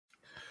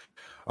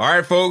All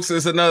right, folks,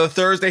 it's another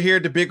Thursday here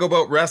at the Big O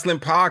Belt Wrestling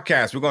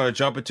Podcast. We're going to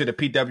jump into the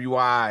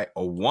PWI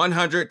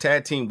 100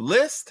 tag team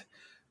list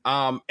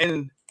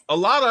and a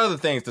lot of other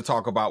things to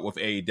talk about with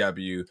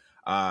AEW.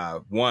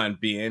 One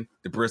being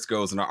the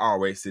Briscoes and the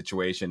ROH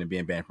situation and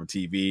being banned from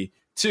TV.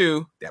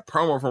 Two, that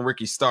promo from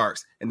Ricky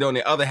Starks. And then on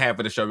the other half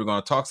of the show, we're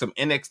going to talk some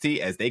NXT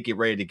as they get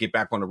ready to get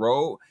back on the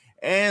road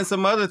and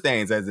some other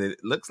things as it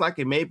looks like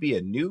it may be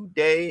a new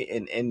day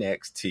in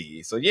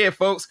NXT. So yeah,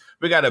 folks,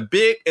 we got a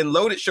big and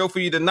loaded show for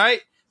you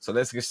tonight. So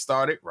let's get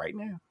started right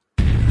now.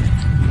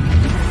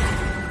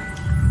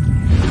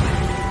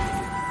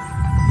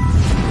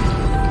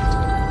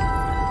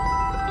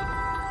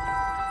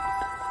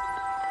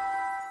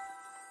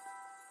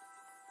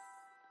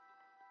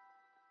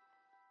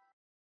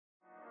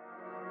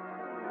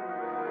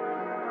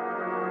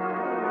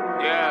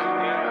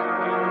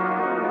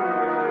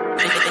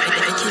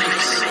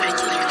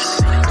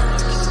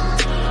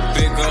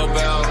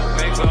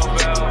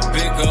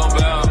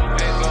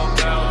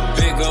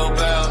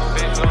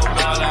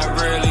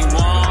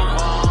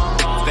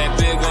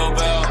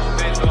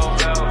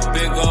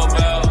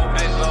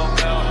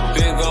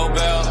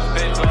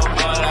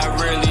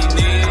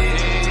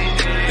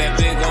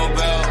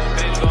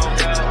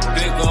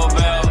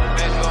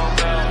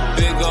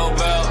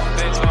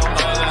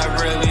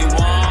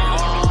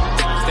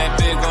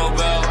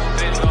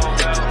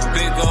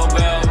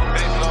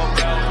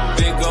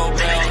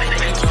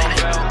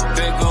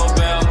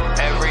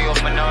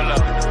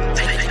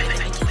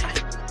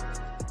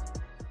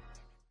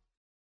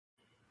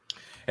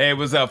 Hey,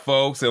 what's up,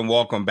 folks, and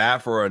welcome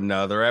back for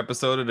another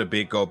episode of the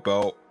Big O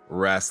Belt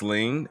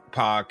Wrestling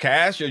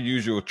Podcast. Your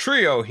usual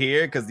trio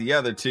here, because the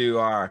other two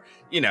are,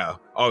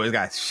 always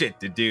got shit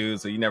to do,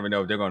 so you never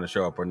know if they're going to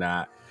show up or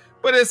not.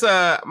 But it's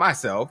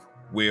myself,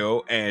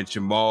 Will, and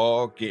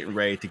Jamal getting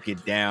ready to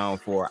get down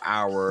for an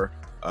hour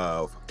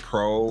of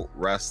pro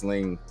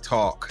wrestling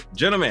talk.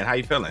 Gentlemen, how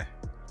you feeling?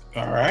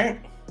 All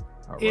right.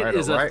 It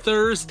is a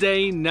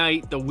Thursday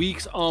night. The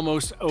week's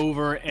almost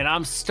over, and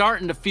I'm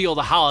starting to feel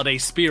the holiday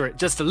spirit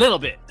just a little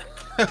bit.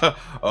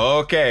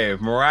 Okay,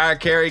 if Mariah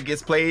Carey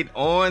gets played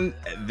on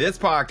this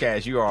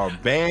podcast, you are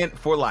banned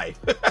for life.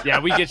 Yeah,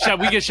 we get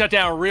shut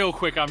down real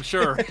quick, I'm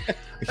sure.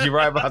 You're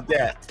right about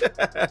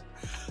that.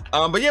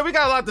 But yeah, we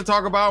got a lot to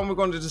talk about, and we're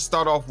going to just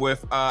start off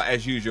with,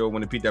 as usual,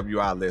 when the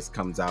PWI list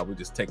comes out, we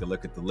just take a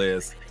look at the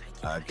list,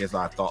 get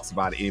our thoughts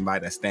about it,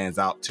 anybody that stands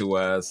out to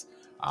us.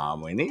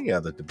 And any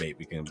other debate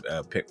we can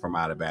pick from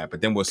out of that.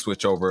 But then we'll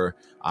switch over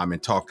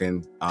and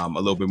talking a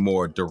little bit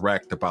more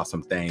direct about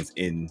some things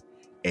in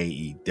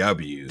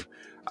AEW.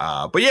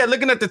 But yeah,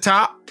 looking at the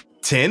top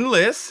 10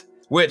 lists,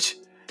 which,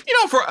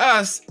 for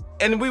us,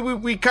 and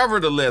we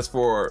covered the list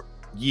for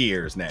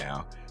years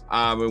now.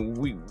 And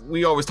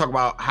we always talk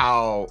about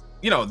how,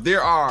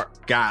 there are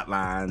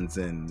guidelines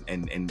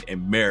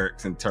and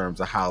merits in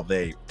terms of how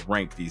they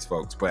rank these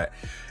folks. But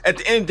at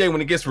the end of the day, when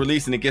it gets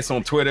released and it gets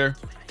on Twitter,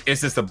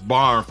 it's just a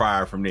barn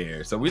fire from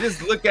there. So we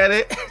just look at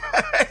it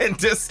and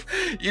just,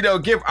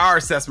 give our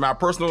assessment, our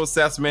personal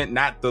assessment,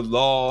 not the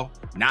law,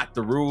 not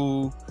the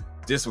rule,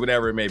 just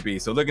whatever it may be.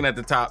 So looking at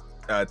the top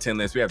 10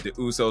 list, we have the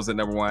Usos at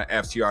number 1,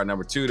 FTR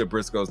number 2, the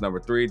Briscoes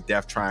number 3,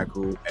 Death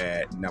Triangle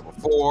at number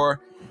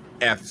 4,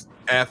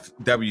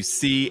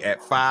 FWC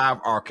at 5,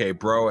 RK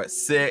Bro at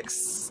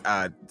 6,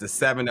 the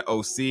 7, the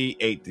OC,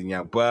 8, the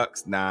Young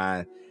Bucks,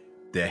 9,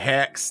 the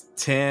Hex,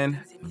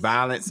 10,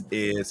 Violence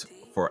is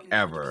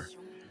Forever.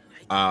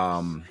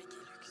 And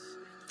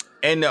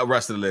the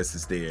rest of the list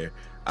is there,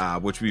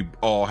 which we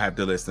all have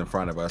the list in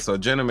front of us. So,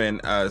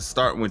 gentlemen,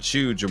 starting with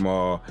you,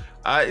 Jamal,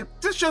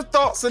 just your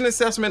thoughts and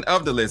assessment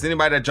of the list.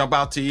 Anybody that jump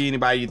out to you?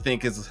 Anybody you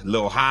think is a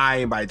little high?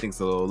 Anybody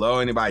thinks a little low?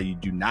 Anybody you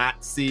do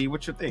not see?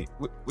 What's your thing?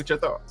 What's your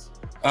thoughts?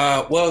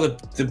 Well,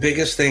 the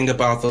biggest thing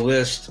about the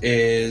list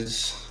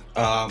is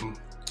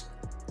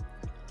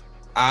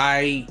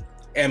I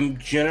am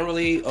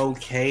generally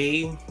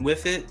okay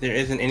with it. There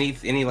isn't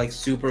any like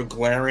super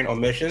glaring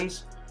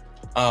omissions.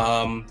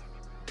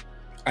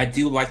 I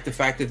do like the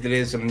fact that it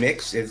is a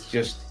mix. It's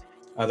just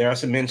there are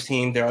some men's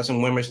teams, there are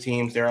some women's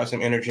teams, there are some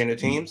intergender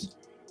teams,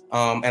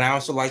 and I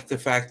also like the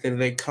fact that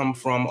they come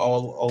from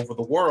all over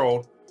the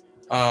world.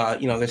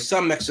 There's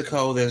some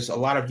Mexico, there's a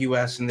lot of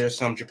US, and there's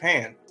some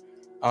Japan.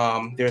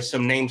 There's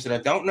some names that I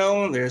don't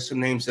know, there's some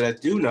names that I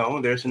do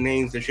know, there's some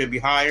names that should be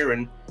higher,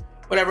 and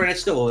whatever, and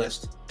it's still a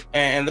list.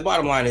 And the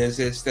bottom line is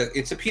it's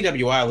a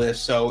PWI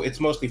list, so it's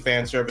mostly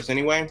fan service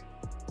anyway.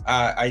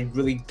 I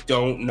really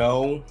don't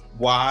know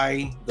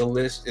why the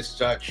list is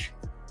such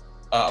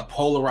a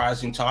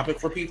polarizing topic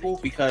for people,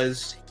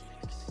 because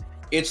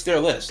it's their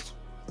list.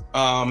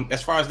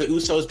 As far as the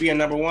Usos being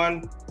number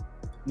 1,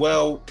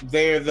 well,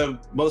 they're the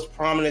most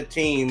prominent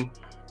team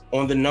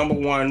on the number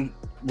 1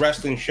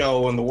 wrestling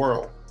show in the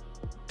world.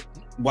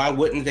 Why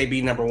wouldn't they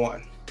be number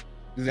 1?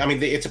 I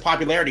mean, it's a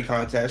popularity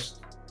contest.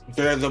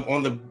 They're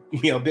on the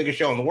biggest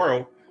show in the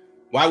world.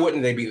 Why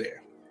wouldn't they be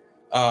there?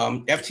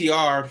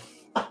 FTR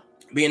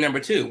being number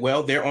 2.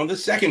 Well, they're on the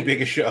second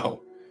biggest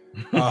show,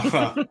 in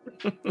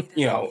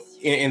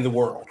the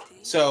world.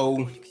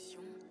 So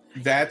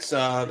that's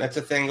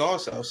a thing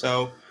also.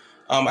 So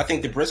I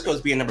think the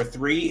Briscoes being number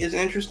 3 is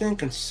interesting,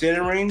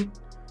 considering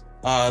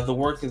the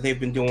work that they've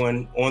been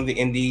doing on the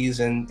indies,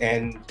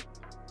 and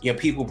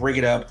people bring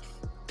it up,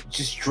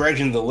 just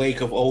dredging the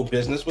lake of old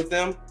business with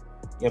them,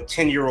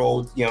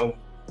 10-year-old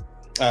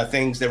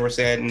things that were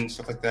said and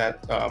stuff like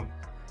that.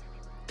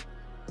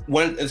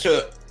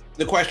 So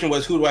the question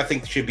was, who do I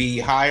think should be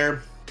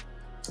higher?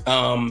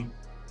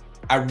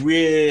 I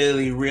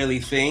really, really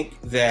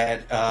think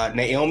that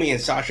Naomi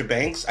and Sasha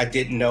Banks, I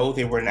didn't know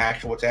they were an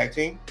actual tag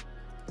team.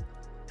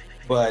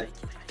 But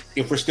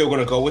if we're still going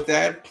to go with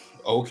that,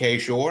 okay,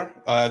 sure.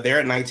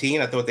 They're at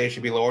 19. I thought they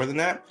should be lower than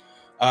that.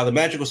 The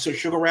Magical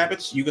Sugar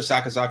Rabbits, Yuka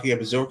Sakazaki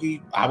and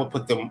Mizuki, I would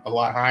put them a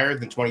lot higher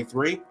than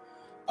 23.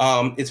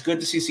 It's good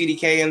to see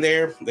CDK in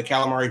there, the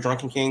Calamari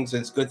Drunken Kings.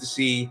 It's good to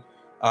see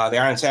the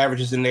Iron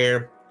Savages in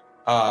there.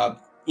 So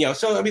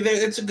I mean,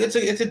 it's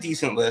a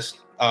decent list.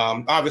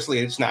 Obviously,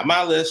 it's not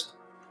my list,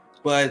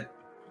 but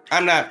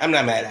I'm not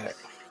mad at it.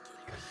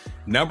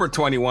 Number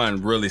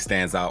 21 really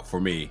stands out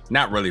for me.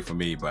 Not really for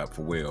me, but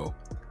for Will.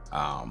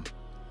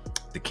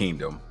 The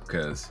Kingdom,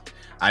 because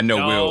I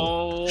know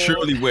Will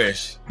truly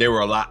wish they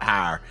were a lot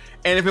higher.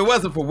 And if it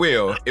wasn't for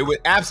Will, it would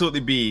absolutely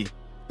be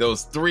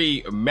those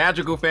 3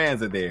 magical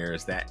fans of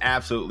theirs that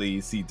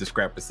absolutely see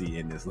discrepancy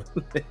in this list.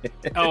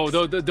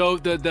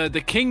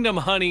 The Kingdom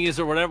Honeys,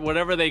 or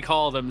whatever they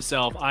call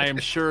themselves, I am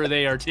sure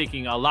they are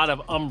taking a lot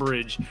of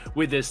umbrage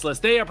with this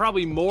list. They are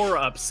probably more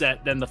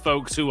upset than the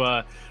folks who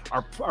are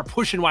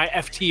pushing why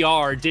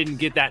FTR didn't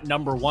get that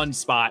number 1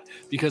 spot,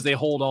 because they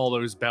hold all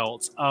those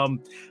belts.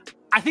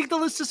 I think the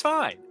list is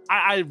fine.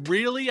 I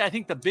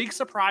think the big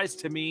surprise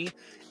to me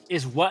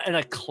is what an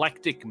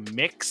eclectic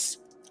mix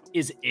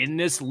is in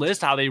this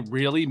list, how they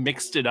really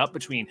mixed it up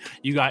between,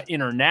 you got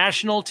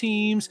international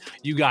teams,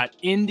 you got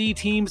indie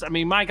teams. I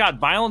mean, my God,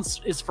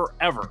 Violence is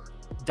Forever.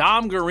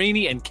 Dom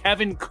Guarini and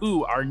Kevin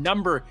Koo are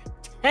number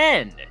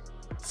 10.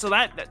 So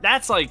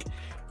that's like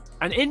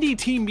an indie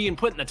team being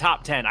put in the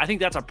top 10. I think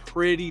that's a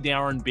pretty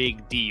darn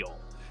big deal.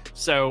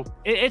 So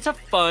it's a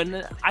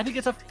fun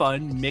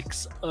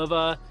mix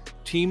of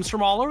teams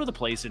from all over the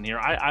place in here.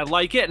 I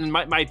like it. And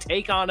my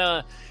take on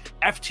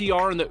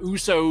FTR and the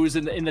Usos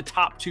in the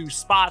top 2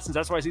 spots, since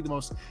that's why I see the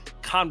most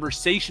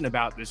conversation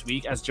about this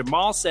week. As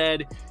Jamal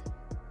said,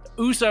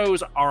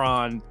 Usos are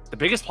on the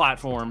biggest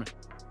platform.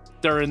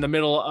 They're in the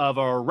middle of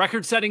a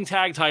record-setting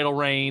tag title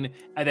reign.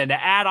 And then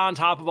to add on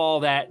top of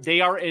all that,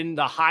 they are in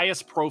the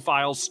highest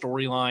profile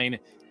storyline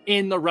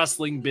in the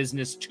wrestling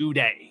business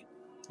today.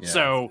 Yeah.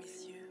 So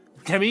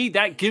to me,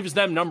 that gives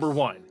them number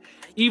 1.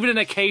 Even in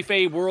a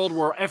kayfabe world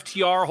where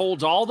FTR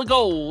holds all the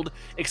gold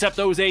except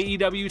those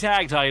AEW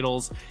tag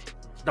titles,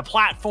 the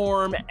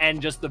platform and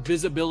just the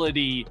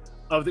visibility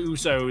of the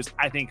Usos,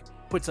 I think,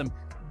 puts them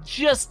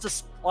just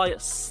a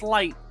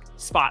slight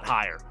spot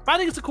higher. But I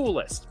think it's a cool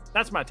list.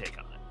 That's my take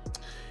on it.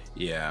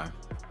 Yeah.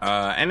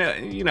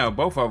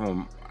 Both of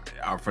them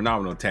are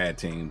phenomenal tag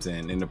teams.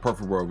 And in the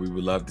perfect world, we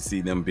would love to see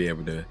them be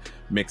able to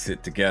mix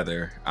it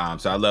together.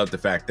 So I love the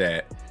fact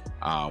that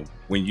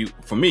when you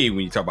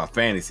talk about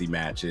fantasy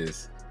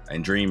matches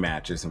and dream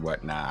matches and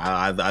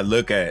whatnot, I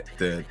look at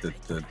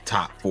the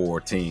top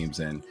 4 teams,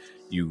 and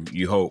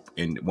you hope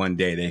in one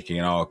day they can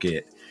all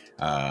get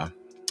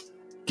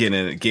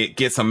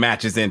some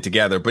matches in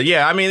together. But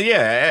yeah, I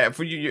mean,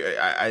 for you,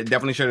 I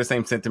definitely share the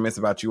same sentiments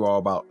about you all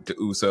about the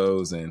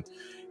Usos and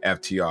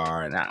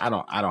FTR, and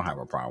I don't have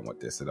a problem with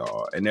this at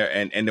all. And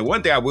the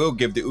one thing I will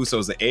give the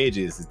Usos the edge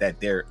is that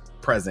they're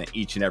present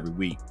each and every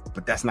week,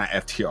 but that's not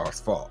FTR's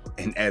fault.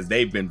 And as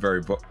they've been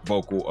very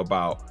vocal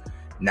about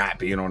not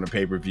being on the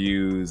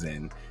pay-per-views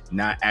and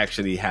not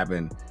actually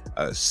having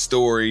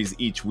stories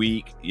each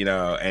week,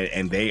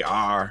 and they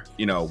are,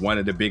 one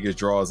of the biggest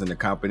draws in the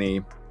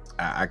company.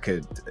 I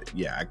can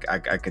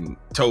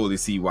totally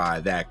see why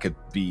that could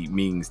be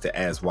means to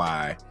as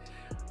why,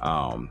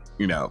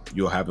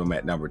 you'll have them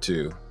at number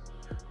 2.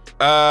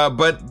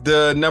 But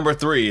the number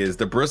 3 is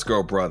the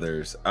Briscoe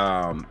brothers.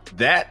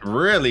 That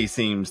really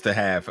seems to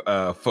have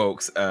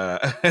folks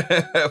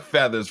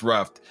feathers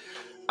ruffled.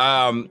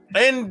 And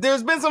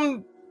there's been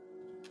some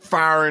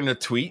firing the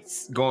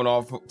tweets going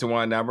off to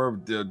one another.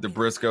 The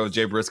Briscoe,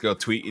 Jay Briscoe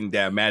tweeting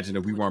that imagine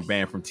if we weren't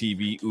banned from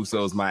TV,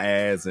 Usos my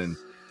ass, and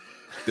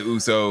the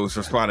Usos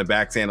responded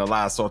back saying a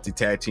lot of salty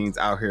tag teams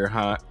out here,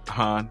 huh?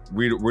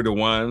 We're the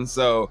ones.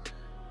 So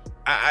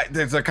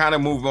to kind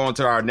of move on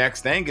to our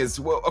next thing is,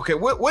 well, okay,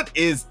 what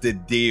is the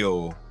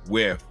deal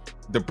with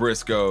the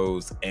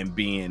Briscoes and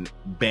being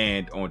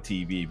banned on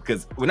TV?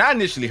 Because when I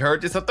initially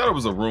heard this, I thought it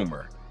was a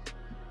rumor.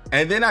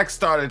 And then I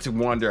started to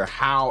wonder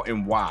how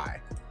and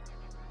why.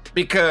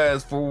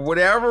 Because for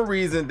whatever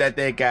reason that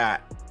they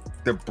got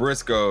the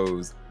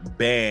Briscoes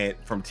banned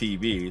from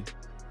TV,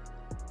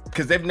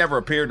 because they've never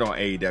appeared on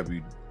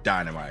AEW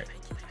Dynamite.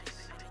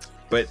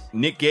 But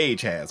Nick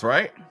Gage has,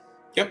 right?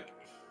 Yep.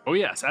 Oh,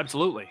 yes,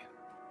 absolutely.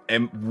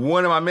 And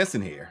what am I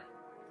missing here?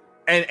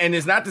 And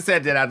it's not to say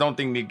that I don't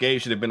think Nick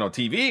Gage should have been on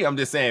TV. I'm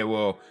just saying,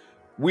 well,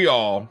 we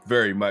all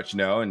very much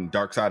know, and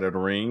Dark Side of the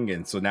Ring,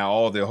 and so now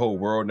all the whole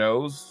world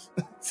knows.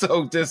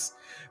 So just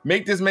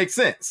make this make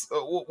sense.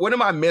 What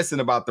am I missing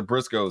about the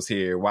Briscoes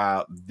here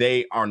while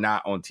they are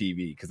not on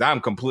TV? Because I'm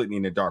completely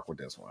in the dark with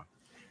this one.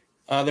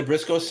 The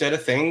Briscoes said a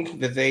thing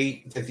that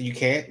you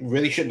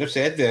shouldn't have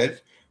said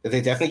that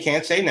they definitely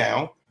can't say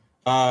now.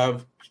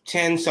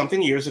 10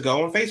 something years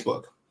ago on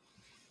Facebook.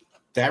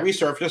 That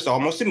resurfaced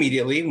almost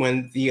immediately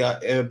when the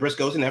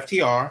Briscoes and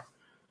FTR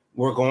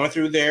were going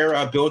through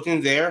their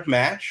building their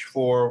match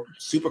for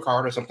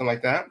Supercard or something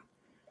like that.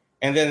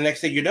 And then the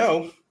next thing you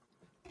know,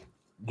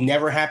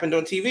 never happened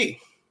on TV.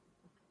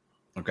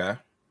 Okay.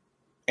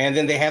 And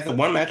then they had the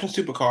one match on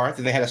Supercard.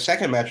 Then they had a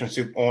second match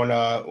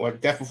on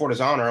Death Before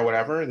Dishonor or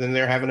whatever. Then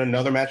they're having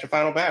another match of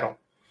Final Battle.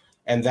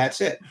 And that's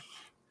it.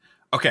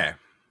 Okay.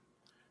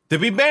 To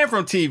be banned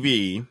from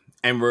TV,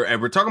 and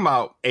we're talking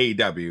about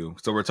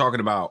AEW, so we're talking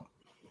about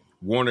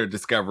Warner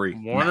Discovery.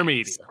 Warner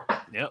Media.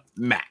 Yep.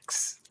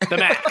 Max. The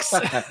Max.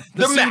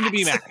 the soon to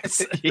be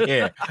Max.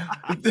 Yeah.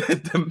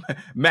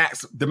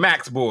 The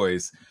Max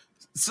boys.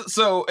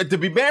 So to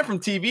be banned from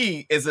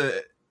TV is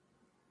a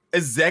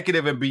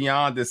executive and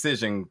beyond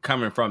decision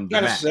coming from the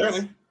Not Max.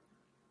 necessarily.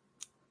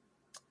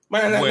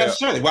 Not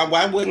necessarily.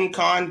 Why wouldn't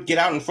Khan get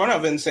out in front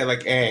of it and say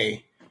like,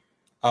 hey,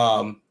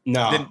 no.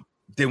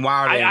 Then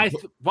why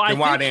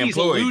are they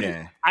employed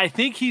then? I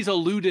think he's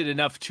alluded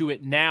enough to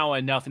it now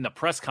enough in the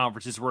press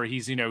conferences where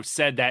he's,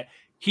 said that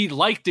he'd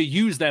like to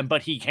use them,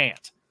 but he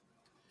can't.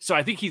 So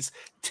I think he's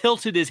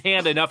tilted his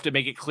hand enough to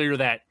make it clear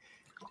that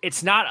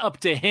it's not up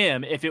to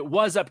him. If it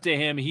was up to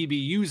him, he'd be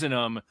using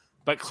them,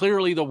 but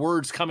clearly the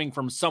word's coming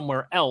from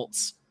somewhere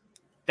else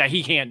that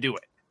he can't do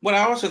it. Well,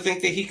 I also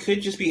think that he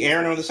could just be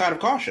erring on the side of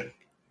caution.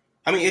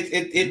 I mean,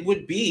 it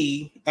would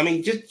be,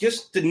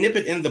 just to nip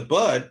it in the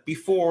bud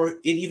before it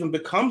even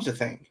becomes a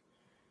thing.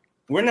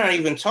 We're not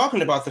even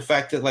talking about the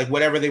fact that, like,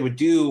 whatever they would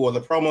do or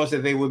the promos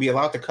that they would be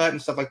allowed to cut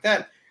and stuff like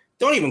that,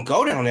 don't even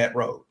go down that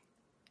road.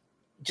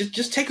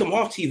 Just take them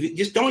off TV.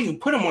 Just don't even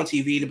put them on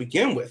TV to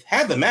begin with.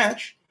 Have the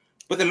match,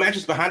 but the match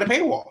is behind a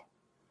paywall.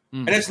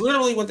 And that's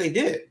literally what they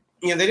did.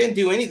 They didn't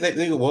do anything.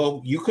 They go,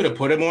 well, you could have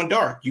put them on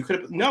dark. You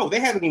could have. No,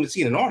 they haven't even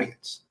seen an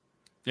audience.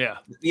 Yeah.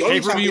 The only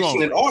time they've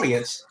seen an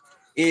audience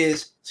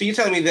is, so you're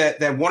telling me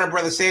that Warner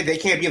Brothers said they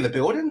can't be in the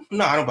building?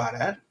 No, I don't buy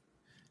that.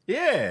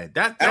 Yeah,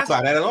 I don't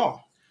buy that at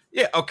all.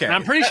 Yeah, okay. And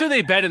I'm pretty sure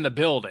they bet in the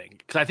building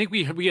because I think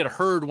we had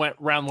heard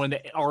around when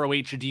the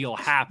ROH deal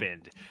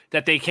happened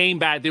that they came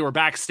back. They were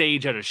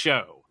backstage at a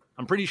show.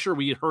 I'm pretty sure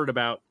we had heard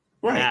about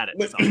that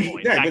at some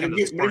point. Yeah, but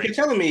if you're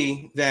telling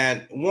me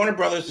that Warner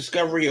Brothers,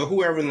 Discovery, or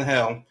whoever in the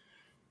hell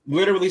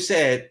literally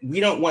said, we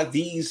don't want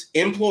these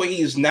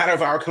employees not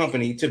of our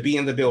company to be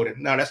in the building.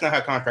 No, that's not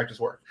how contractors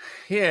work.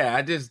 Yeah,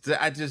 I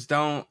just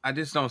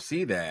don't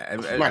see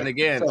that. Right. And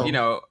again,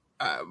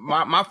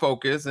 my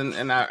focus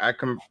and I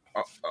can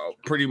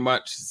pretty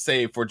much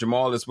say for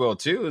Jamal as well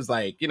too is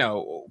like,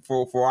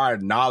 for our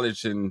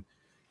knowledge and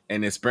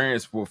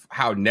experience with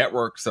how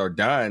networks are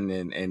done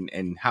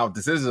and how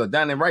decisions are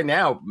done. And right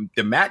now,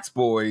 the Max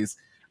boys,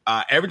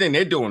 everything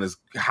they're doing is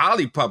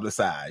highly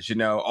publicized,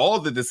 all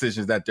the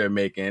decisions that they're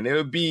making. It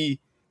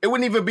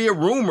wouldn't even be a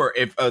rumor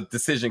if a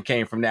decision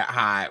came from that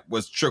high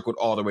was trickled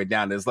all the way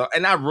down this low.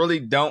 And I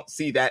really don't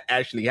see that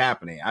actually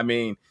happening. I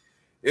mean,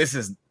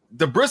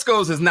 the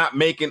Briscoes is not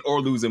making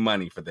or losing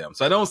money for them.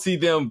 So I don't see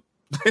them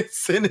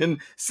sending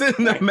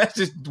a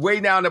message way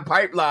down the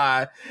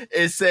pipeline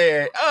and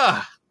saying,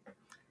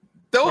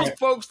 those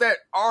folks that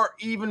aren't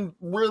even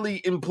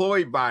really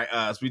employed by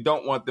us, we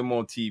don't want them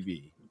on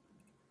TV.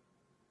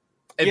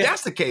 If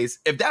that's the case,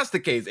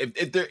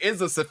 if there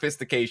is a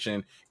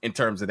sophistication in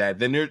terms of that,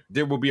 then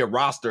there will be a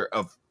roster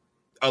of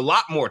a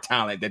lot more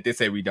talent that they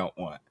say we don't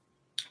want.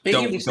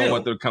 Don't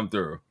want them to come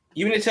through.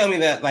 Even to tell me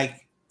that,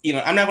 like,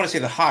 I'm not going to say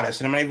the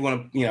hottest, and I'm not even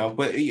going to,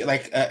 but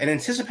like an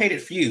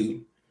anticipated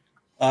feud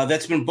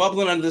that's been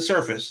bubbling under the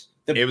surface.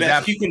 The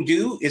best you can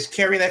do is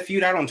carry that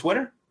feud out on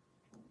Twitter.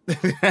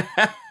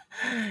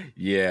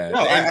 Yeah.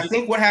 No, I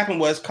think what happened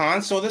was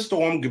Khan saw the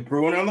storm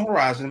brewing on the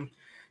horizon,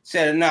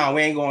 said, no,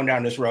 we ain't going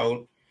down this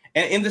road.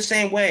 And in the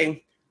same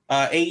way,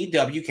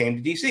 AEW came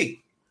to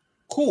DC.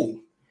 Cool.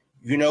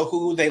 You know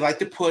who they like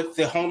to put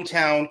the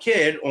hometown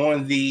kid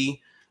on the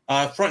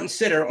front and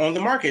center on the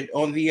market,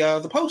 on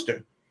the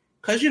poster.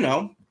 Because,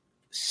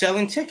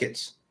 selling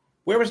tickets.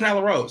 Where was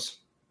Nyla Rose?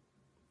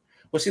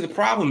 Well, see, the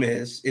problem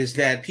is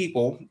that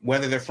people,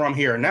 whether they're from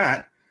here or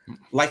not,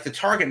 like to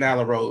target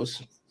Nyla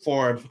Rose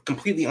for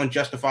completely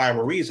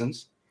unjustifiable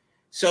reasons.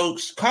 So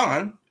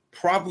Khan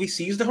probably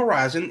sees the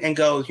horizon and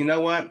goes, you know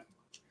what?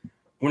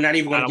 We're not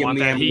even going to give him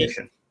the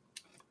ammunition.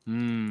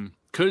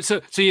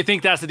 So you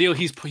think that's the deal?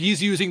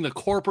 He's using the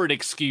corporate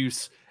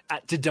excuse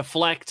to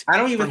deflect. I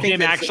don't even think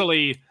him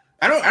actually.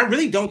 I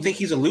really don't think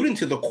he's alluding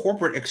to the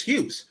corporate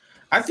excuse.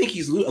 I think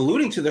he's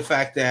alluding to the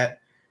fact that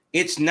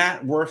it's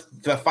not worth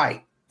the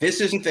fight.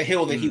 This isn't the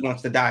hill that he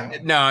wants to die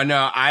on.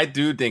 No, I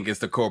do think it's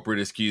the corporate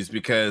excuse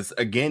because,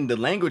 again, the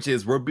language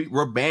is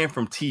we're banned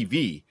from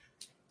TV.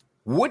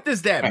 What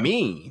does that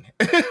mean?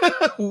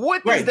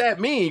 What does that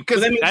mean?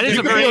 Because that is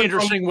a very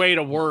interesting way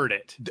to word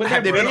it.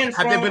 Have they been on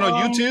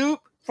YouTube?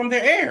 From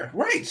their air,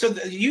 right? So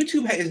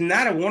YouTube is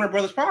not a Warner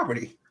Brothers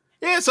property.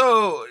 Yeah,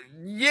 so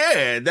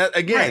that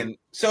again. Right.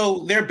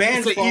 So they're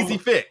banned it's from an easy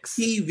fix.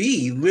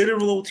 TV,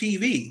 literal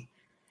TV,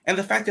 and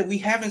the fact that we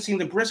haven't seen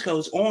the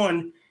Briscoes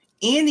on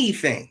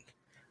anything,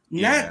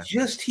 not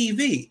just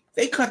TV.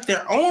 They cut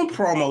their own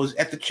promos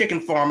at the chicken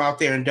farm out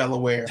there in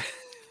Delaware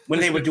when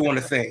they were doing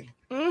a thing.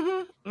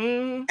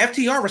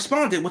 FTR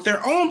responded with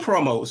their own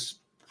promos,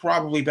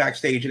 probably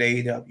backstage at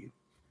AEW.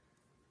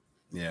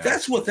 Yeah,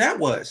 that's what that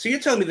was. So you're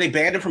telling me they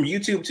banned him from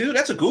YouTube too?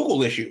 That's a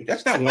Google issue.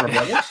 That's not Warner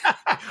Brothers.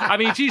 I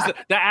mean, geez,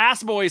 the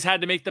Ass Boys had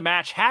to make the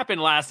match happen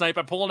last night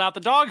by pulling out the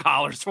dog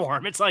collars for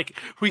him. It's like,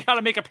 we got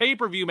to make a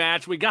pay-per-view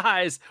match with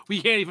guys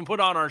we can't even put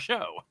on our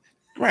show.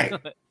 Right.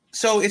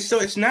 So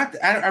it's not.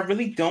 I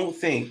really don't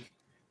think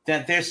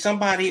that there's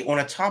somebody on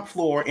a top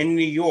floor in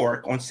New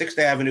York on 6th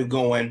Avenue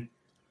going,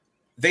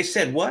 they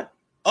said what?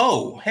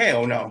 Oh,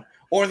 hell no.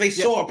 Or they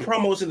saw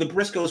promos of the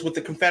Briscoes with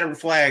the Confederate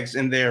flags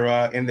in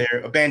their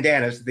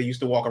bandanas that they used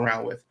to walk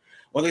around with.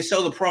 Or they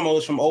saw the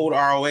promos from old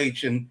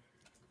ROH, and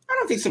I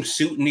don't think some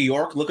suit in New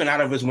York looking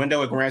out of his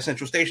window at Grand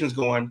Central Station is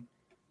going,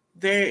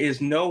 there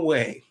is no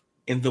way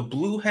in the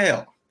blue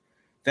hell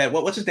that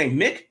what's his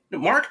name?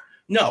 Mark?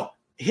 No.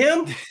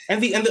 Him and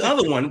the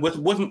other one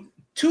with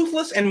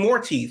toothless and more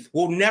teeth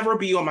will never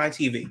be on my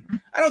TV.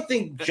 I don't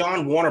think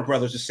John Warner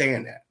Brothers is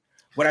saying that.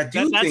 What I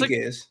do think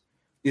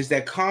is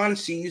that Khan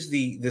sees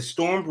the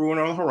storm brewing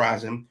on the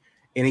horizon,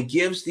 and he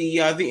gives the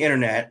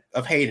internet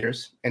of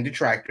haters and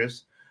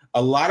detractors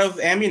a lot of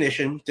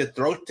ammunition to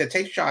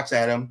take shots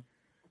at him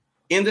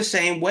in the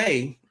same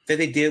way that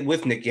they did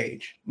with Nick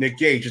Gage. Nick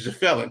Gage is a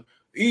felon.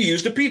 He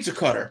used a pizza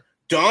cutter.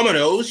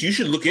 Domino's, you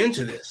should look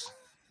into this.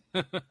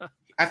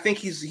 I think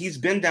he's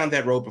been down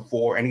that road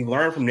before, and he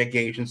learned from Nick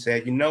Gage and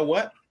said, you know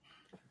what?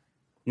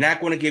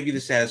 Not going to give you the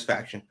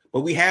satisfaction,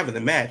 but we have in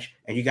the match,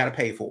 and you got to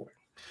pay for it.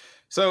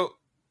 So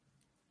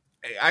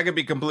I could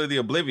be completely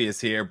oblivious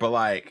here, but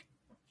like,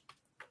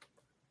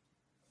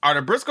 are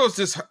the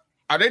Briscoes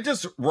are they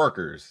just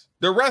workers?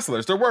 They're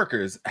wrestlers. They're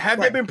workers. Have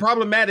they been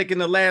problematic in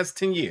the last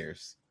 10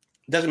 years?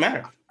 Doesn't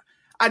matter.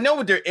 I know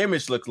what their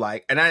image looks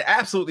like, and I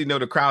absolutely know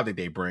the crowd that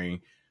they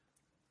bring.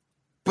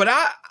 But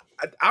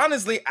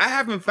honestly, I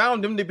haven't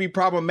found them to be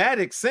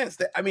problematic since.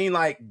 I mean,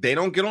 like, they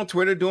don't get on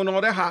Twitter doing all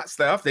their hot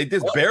stuff. They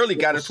just barely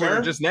got a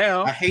Twitter just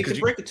now. I hate to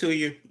break it to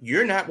you.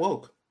 You're not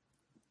woke.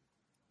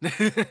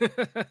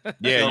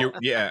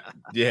 Yeah.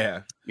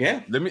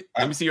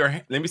 Let me see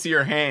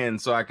your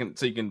hand so you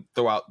can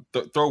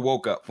throw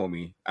woke up for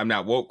me. I'm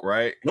not woke,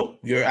 right? Nope.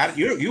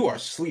 You are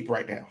asleep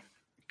right now.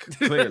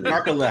 Clearly,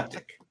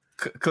 narcoleptic.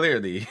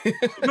 Clearly.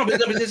 No,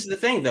 but this is the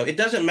thing, though. It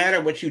doesn't matter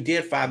what you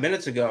did 5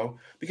 minutes ago,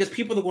 because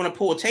people are going to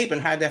pull a tape in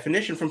high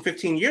definition from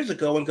 15 years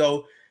ago and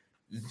go,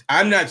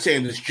 I'm not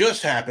saying this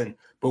just happened,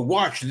 but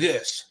watch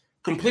this.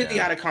 Completely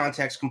out of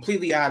context,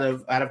 completely out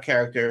of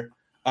character.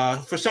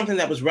 For something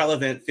that was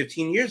relevant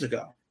 15 years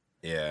ago.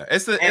 Yeah,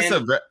 and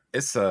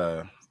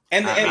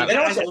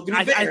also to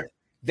be fair,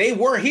 they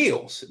were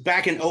heels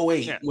back in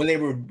 2008 when they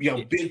were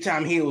big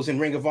time heels in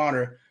Ring of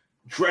Honor,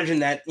 dredging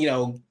that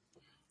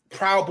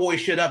Proud Boy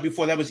shit up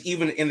before that was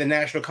even in the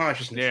national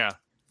consciousness. Yeah,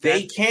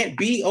 they can't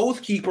be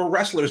Oath Keeper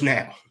wrestlers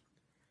now.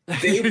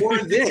 They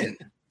were then,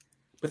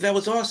 but that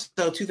was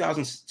also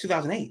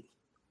 2008.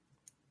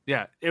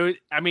 Yeah,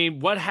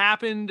 what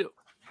happened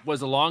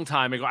was a long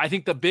time ago. I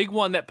think the big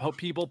one that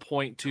people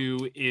point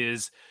to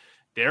is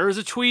there is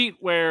a tweet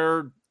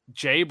where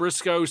Jay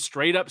Briscoe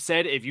straight up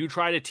said, if you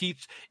try to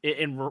teach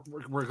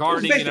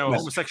regarding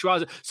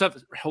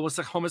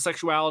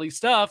homosexuality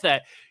stuff,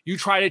 that you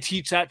try to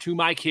teach that to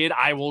my kid,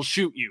 I will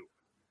shoot you.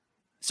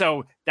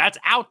 So that's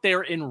out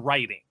there in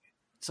writing.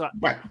 So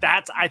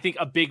that's, I think,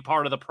 a big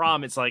part of the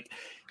problem. It's like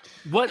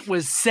what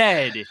was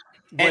said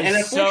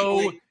was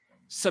so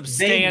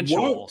substantial.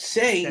 They won't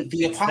say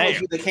the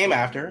apology that came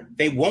after.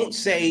 They won't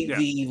say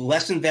the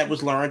lesson that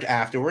was learned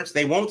afterwards.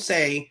 They won't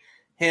say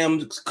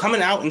him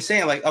coming out and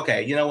saying, like,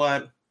 okay, you know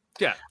what?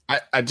 Yeah.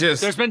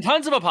 There's been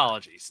tons of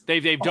apologies.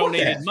 They've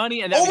donated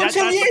money, and over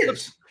 10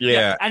 years.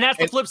 And that's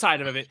the flip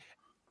side of it.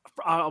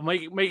 I'll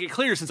make it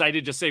clear, since I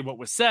did just say what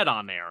was said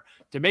on there.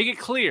 To make it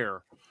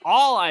clear,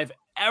 all I've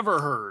ever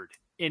heard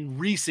in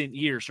recent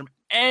years from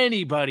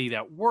anybody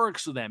that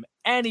works with them,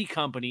 any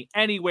company,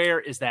 anywhere,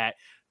 is that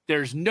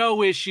there's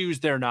no issues.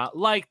 They're not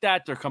like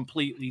that. They're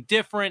completely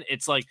different.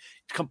 It's like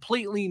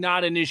completely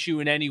not an issue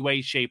in any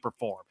way, shape, or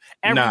form.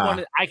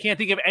 I can't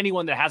think of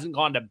anyone that hasn't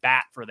gone to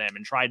bat for them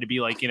and tried to be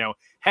like,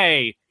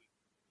 hey,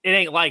 it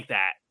ain't like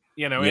that.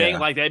 It ain't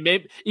like that.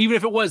 Maybe, even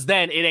if it was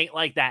then, it ain't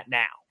like that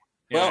now.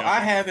 I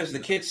have, as the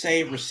kids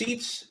say,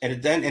 receipts,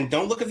 and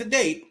don't look at the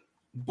date,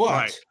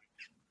 but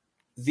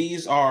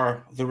these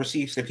are the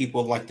receipts that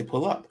people like to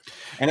pull up.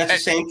 And that's the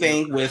same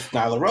thing with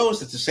Nyla Rose.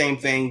 That's the same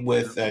thing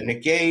with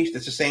Nick Gage.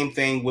 That's the same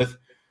thing with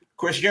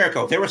Chris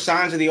Jericho. There were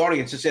signs in the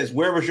audience that says,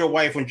 where was your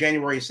wife on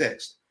January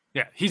 6th?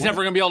 Yeah, he's never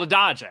going to be able to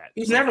dodge that.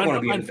 He's never going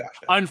to be able to dodge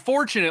that.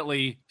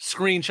 Unfortunately,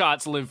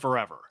 screenshots live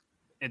forever.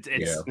 It's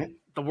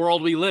the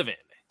world we live in.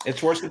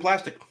 It's worse than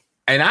plastic.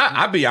 And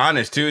I'll be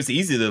honest, too. It's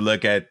easy to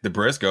look at the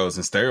Briscoes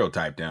and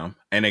stereotype them.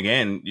 And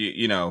again,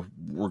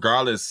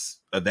 regardless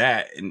of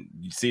that, and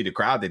you see the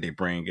crowd that they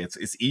bring,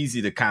 it's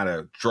easy to kind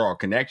of draw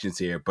connections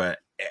here. But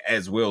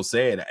as Will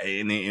said,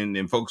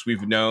 and folks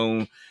we've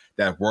known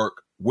that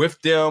work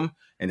with them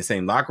in the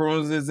same locker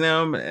rooms as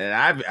them,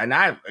 and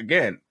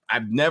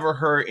I've never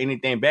heard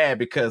anything bad,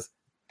 because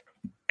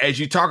as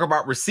you talk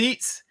about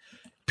receipts,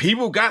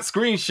 people got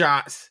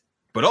screenshots,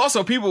 but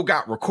also people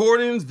got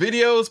recordings,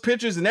 videos,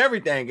 pictures, and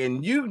everything,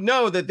 and you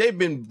know that they've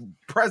been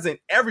present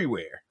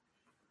everywhere.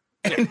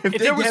 And if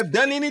they have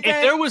done anything,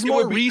 if there was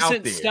more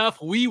recent stuff,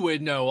 we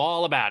would know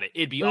all about it.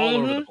 It'd be all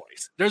over the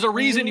place. There's a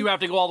reason you have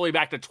to go all the way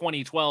back to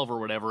 2012 or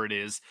whatever it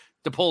is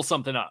to pull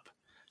something up.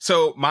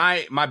 So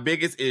my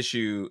biggest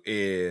issue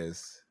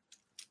is,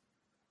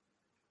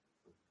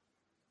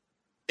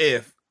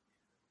 if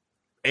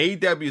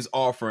AEW is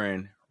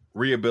offering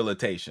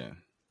rehabilitation,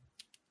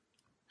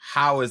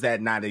 how is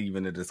that not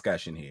even a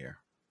discussion here?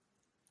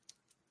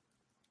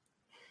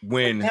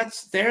 When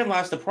there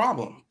lies the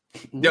problem.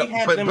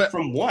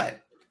 From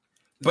what?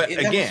 But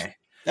again,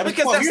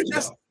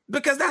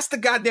 because that's the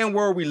goddamn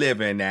world we live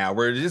in now,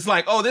 where it's just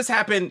like, oh, this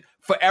happened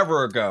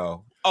forever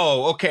ago.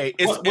 Oh, okay,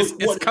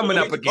 it's coming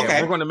up again.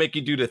 Okay. We're going to make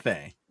you do the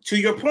thing. To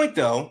your point,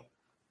 though,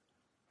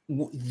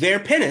 their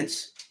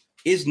penance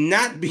is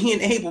not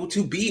being able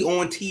to be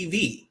on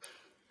TV.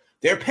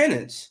 Their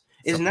penance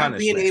is not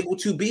being able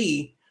to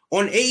be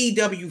on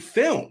AEW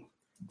film.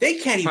 They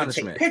can't even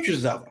take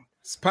pictures of them.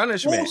 It's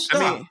punishment.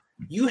 I mean,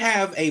 you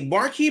have a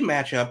marquee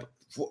matchup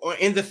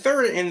in the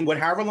third, and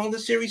however long the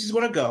series is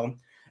going to go,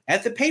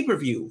 at the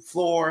pay-per-view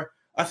for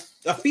a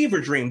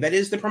fever dream that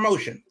is the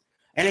promotion.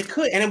 And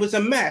it was a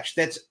match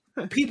that's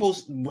people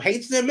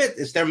hate to admit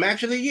it's their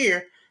match of the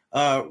year.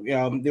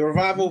 The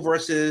Revival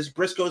versus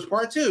Briscoes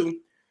Part 2.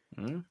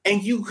 Mm-hmm.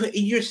 And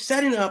you're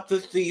setting up the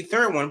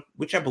third one,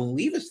 which I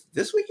believe is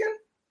this weekend.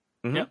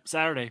 Mm-hmm. Yep,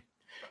 Saturday.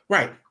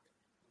 Right.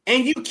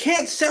 And you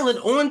can't sell it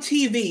on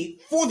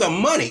TV for the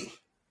money.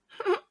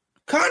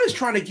 Khan is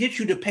trying to get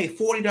you to pay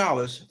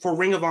 $40 for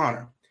Ring of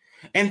Honor.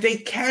 And they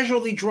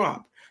casually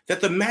drop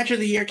that the match of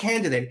the year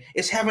candidate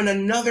is having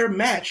another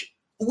match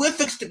with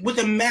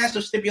a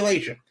massive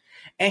stipulation.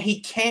 And he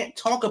can't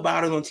talk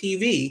about it on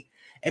TV,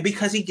 and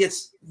because he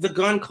gets the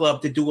Gun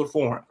Club to do it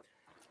for him.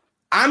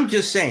 I'm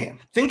just saying,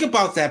 think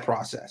about that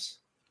process.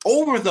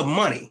 Over the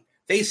money,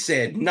 they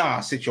said,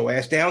 nah, sit your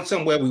ass down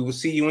somewhere. We will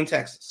see you in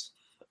Texas.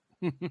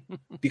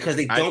 Because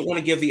they don't want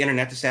to give the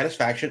internet the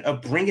satisfaction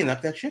of bringing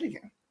up that shit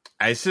again.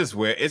 It's just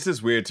weird. It's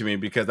just weird to me,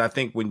 because I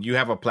think when you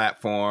have a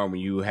platform,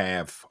 when you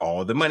have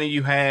all the money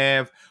you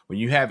have, when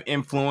you have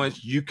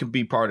influence, you can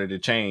be part of the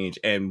change.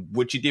 And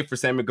what you did for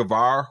Sammy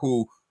Guevara,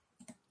 who,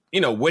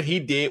 what he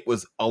did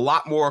was a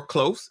lot more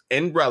close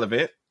and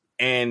relevant.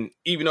 And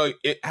even though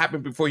it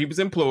happened before he was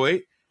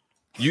employed,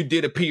 you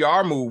did a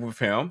PR move with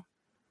him,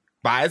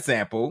 by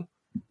example,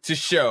 to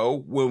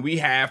show when we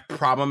have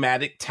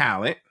problematic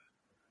talent,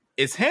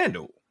 it's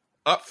handled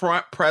up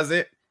front,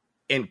 present,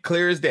 and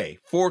clear as day,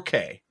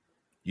 4K.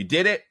 You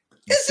did it.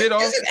 Is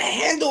it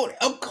handled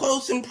up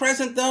close and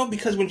present though?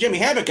 Because when Jimmy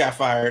Havoc got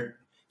fired,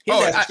 his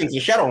ass was in the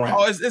shadow realm.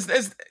 Oh,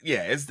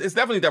 it's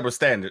definitely double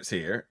standards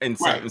here in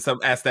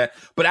some aspect.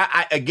 But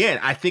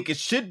I think it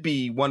should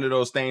be one of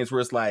those things where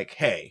it's like,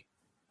 hey,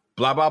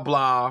 blah blah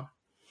blah,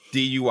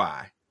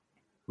 DUI.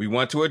 We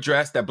want to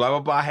address that. Blah blah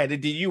blah had a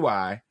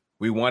DUI.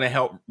 We want to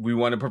help. We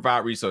want to provide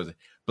resources.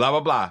 Blah blah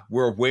blah.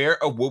 We're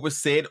aware of what was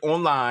said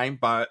online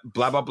by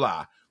blah blah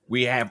blah.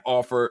 We have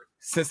offered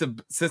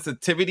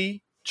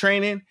sensitivity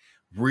training,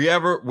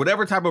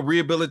 whatever type of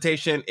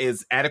rehabilitation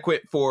is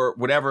adequate for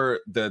whatever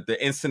the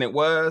incident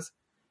was,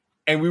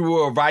 and we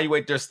will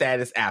evaluate their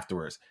status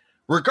afterwards.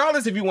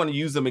 Regardless if you want to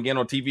use them again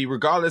on TV,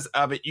 regardless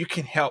of it, you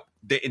can help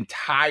the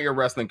entire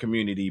wrestling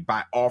community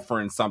by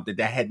offering something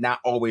that had not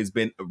always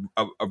been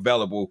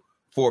available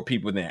for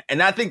people then.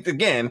 And I think,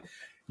 again,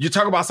 you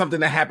talk about something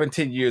that happened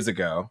 10 years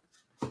ago.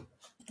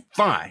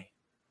 Fine.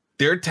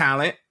 They're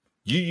talent.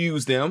 You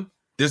use them.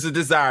 There's a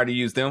desire to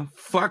use them.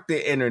 Fuck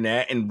the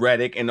internet and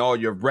Reddit and all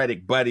your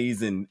Reddit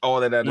buddies and all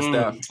that other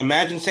stuff.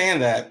 Imagine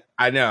saying that.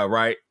 I know,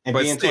 right? And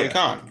being Tony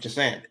Khan, just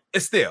saying.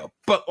 It's still.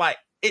 But like,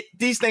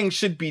 these things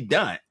should be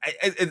done.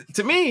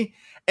 To me,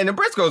 and the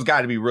Briscoes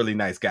got to be really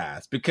nice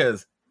guys,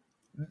 because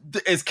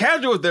as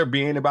casual as they're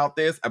being about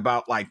this,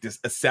 about like this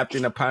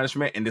accepting a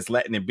punishment and just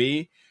letting it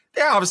be,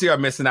 they obviously are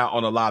missing out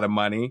on a lot of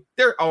money.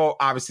 They're all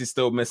obviously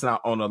still missing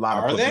out on a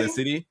lot of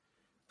publicity.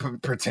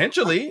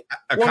 Potentially.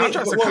 A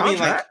contract's a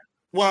contract.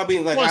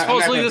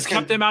 Supposedly this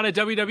kept them out of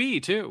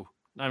WWE too.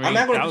 I'm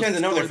not going to pretend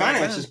to know their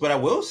finances, but I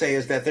will say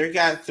is that they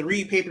got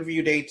 3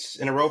 pay-per-view dates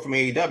in a row from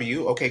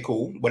AEW. Okay,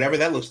 cool. Whatever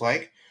that looks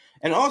like.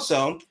 And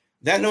also,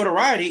 that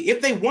notoriety,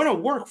 if they want to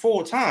work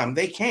full-time,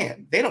 they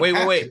can. They don't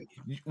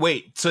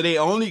Wait. So they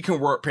only can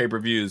work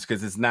pay-per-views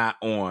because it's not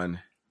on...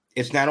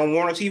 It's not on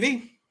Warner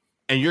TV.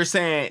 And you're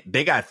saying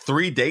they got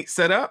 3 dates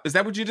set up? Is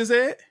that what you just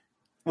said?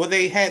 Well,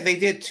 they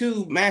did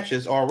 2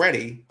 matches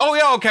already. Oh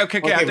yeah, okay.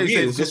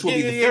 This will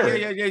be the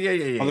third.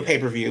 Yeah. On the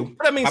pay-per-view.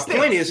 But I mean, my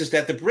point is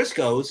that the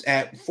Briscoes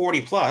at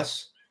 40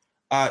 plus,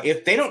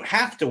 if they don't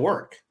have to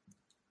work,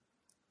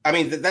 I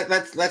mean,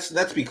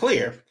 let's be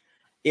clear.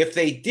 if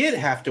they did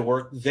have to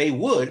work, they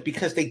would,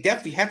 because they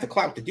definitely have the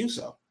clout to do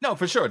so. No,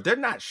 for sure. They're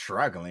not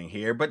struggling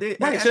here, but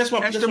right. So that's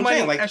what I'm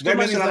saying. Like, they're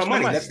missing out on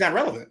money. That's not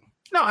relevant.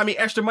 No, I mean,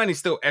 extra money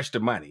still extra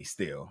money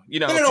still. You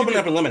know, they didn't open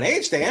up a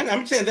lemonade stand.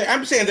 I'm saying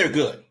they're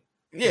good.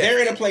 Yeah.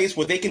 They're in a place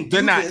where they can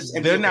do this.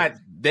 They're not.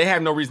 They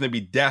have no reason to be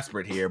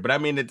desperate here. But I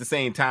mean, at the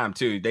same time,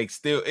 too,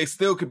 it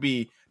still could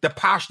be, the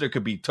posture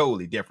could be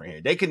totally different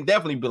here. They can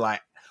definitely be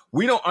like,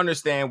 we don't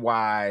understand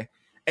why.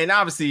 And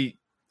obviously,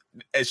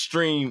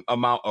 extreme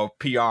amount of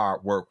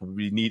PR work would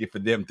be needed for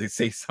them to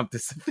say something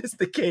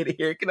sophisticated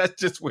here, because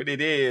that's just what it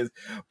is.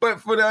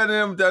 But for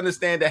them to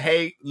understand that,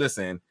 hey,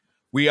 listen,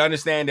 we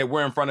understand that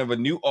we're in front of a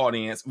new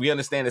audience. We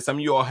understand that some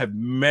of you all have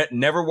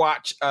never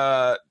watched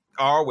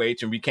ROH,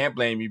 and we can't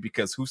blame you,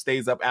 because who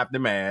stays up after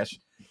MASH?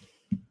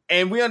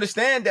 And we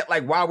understand that,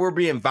 like, while we're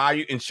being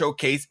valued and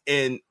showcased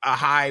in a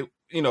high,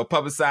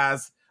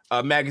 publicized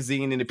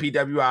magazine in the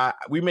PWI,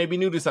 we may be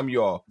new to some of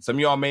y'all. Some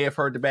of y'all may have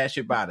heard the bad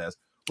shit about us.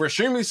 We're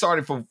extremely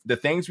sorry for the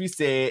things we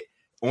said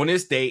on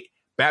this date.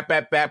 Back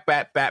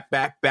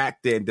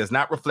then does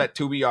not reflect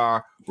who we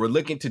are. We're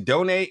looking to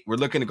donate. We're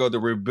looking to go to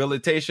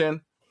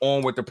rehabilitation.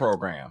 On with the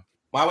program.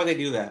 Why would they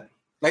do that?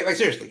 Like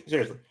seriously.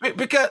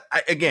 Because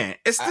again,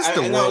 it's just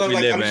the world we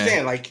live in. I'm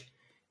saying, like,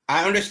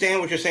 I understand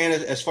what you're saying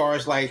as far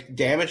as like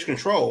damage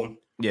control.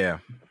 Yeah.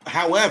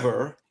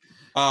 However,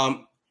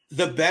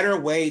 the better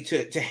way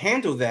to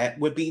handle that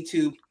would be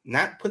to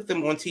not put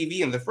them on TV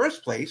in the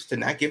first place, to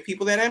not give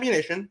people that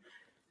ammunition,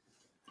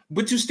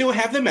 but to still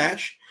have the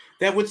match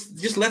that would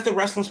just let the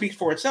wrestling speak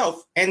for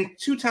itself. And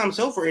 2 times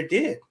over, it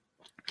did.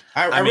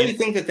 I mean, really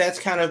think that's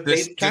kind of,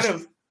 they've kind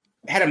of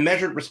had a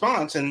measured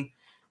response, and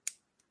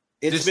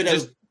it's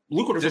been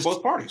lucrative for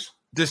both parties.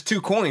 There's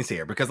 2 coins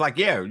here, because, like,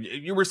 yeah,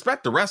 you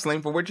respect the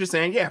wrestling for what you're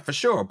saying, yeah, for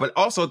sure. But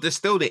also, there's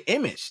still the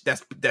image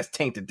that's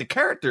tainted. The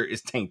character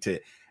is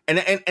tainted. And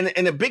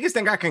the biggest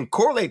thing I can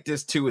correlate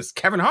this to is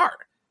Kevin Hart.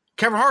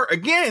 Kevin Hart,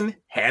 again,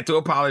 had to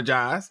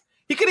apologize.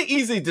 He could have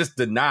easily just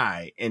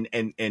denied and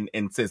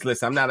says,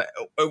 listen, I'm not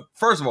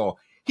first of all,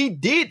 he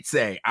did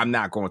say, I'm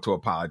not going to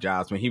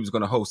apologize when he was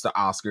going to host the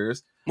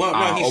Oscars. Well,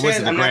 no, he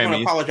said, I'm not going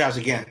to apologize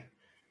again,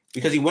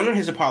 because he went on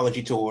his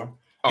apology tour.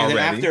 And then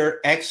after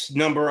X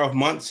number of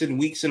months and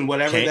weeks and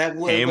whatever that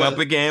was. Came up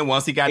again.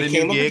 Once he got a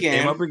new gig,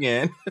 came up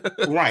again.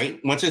 Right.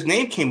 Once his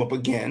name came up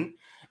again.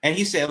 And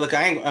he said, look,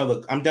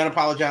 I'm done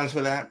apologizing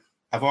for that.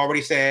 I've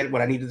already said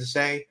what I needed to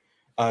say.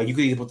 You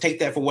can either take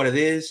that for what it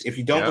is. If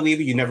you don't believe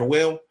it, you never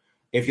will.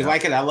 If you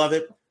like it, I love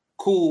it.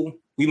 Cool.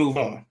 We move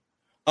on.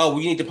 Oh,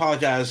 we need to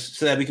apologize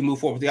so that we can move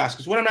forward with the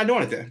Oscars. Well, I'm not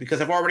doing it then, because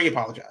I've already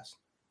apologized.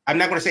 I'm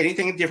not going to say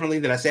anything differently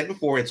than I said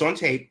before. It's on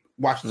tape.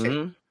 Watch the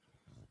tape.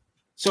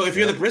 So if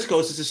you're the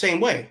Briscoes, it's the same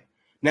way.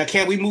 Now,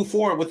 can we move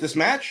forward with this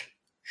match?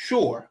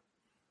 Sure.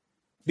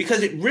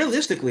 Because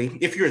realistically,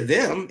 if you're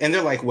them and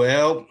they're like,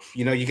 well,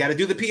 you got to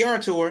do the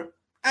PR tour.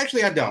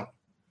 Actually, I don't.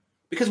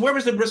 Because where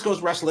was the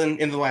Briscoes wrestling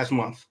in the last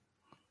month?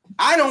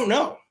 I don't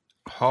know.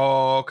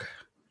 Hawk,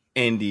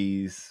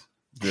 Indies,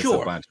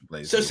 sure. A bunch of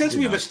places, so since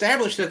we've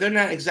established that they're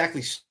not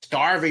exactly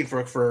starving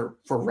for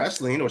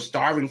wrestling or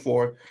starving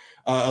for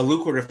a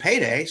lucrative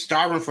payday,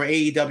 starving for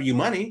AEW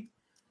money,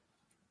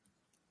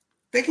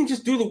 they can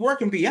just do the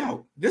work and be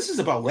out. This is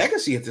about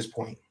legacy at this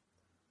point.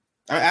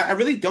 I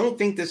really don't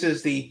think this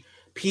is the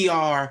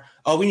PR.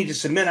 Oh, we need to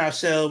cement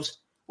ourselves.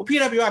 Well,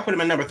 PWI put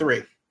them at number 3.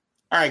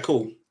 All right,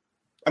 cool.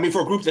 I mean,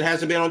 for a group that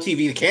hasn't been on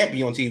TV, that can't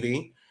be on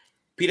TV,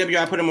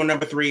 PWI put them on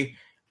number 3,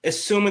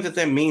 assuming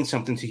that means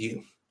something to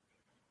you.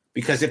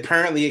 Because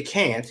apparently it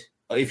can't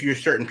if you're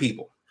certain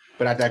people.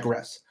 But I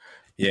digress.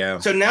 Yeah.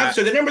 So now,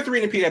 so they're number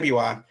 3 in the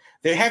PWI.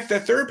 They have their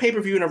 3rd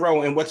pay-per-view in a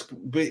row in what's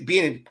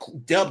being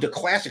dubbed a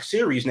classic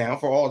series now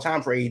for all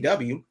time for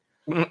AEW.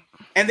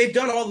 And they've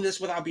done all of this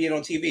without being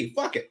on TV.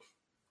 Fuck it.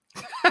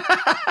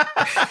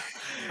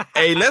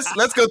 Hey,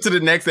 let's go to the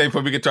next thing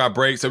before we get to our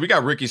break. So we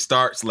got Ricky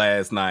Starks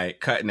last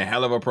night cutting a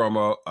hell of a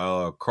promo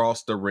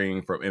across the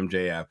ring from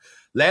MJF.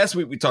 Last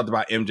week we talked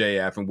about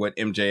MJF and what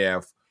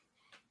MJF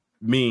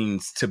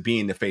means to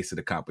being the face of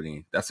the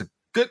company. That's a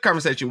good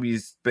conversation we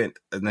spent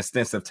an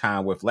extensive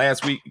time with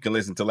last week. You can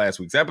listen to last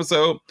week's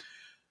episode.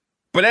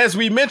 But as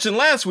we mentioned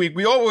last week,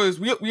 we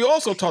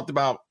also talked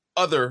about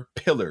other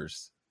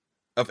pillars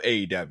of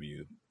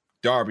AEW.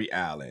 Darby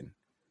Allin,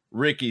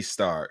 Ricky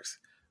Starks,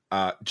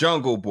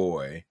 Jungle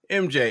Boy,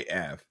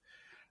 MJF.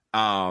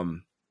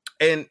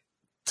 And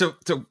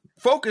to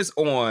focus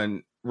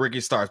on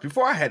Ricky Starks,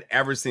 before I had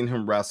ever seen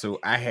him wrestle,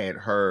 I had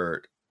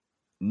heard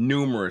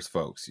numerous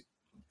folks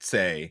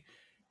say,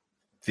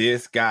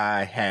 this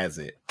guy has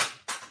it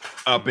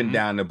up and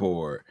down the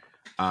board.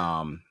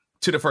 To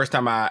the first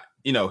time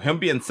him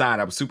being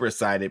signed, I was super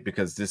excited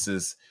because this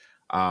is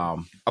a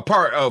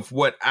part of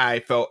what I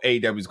felt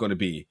AEW is going to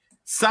be.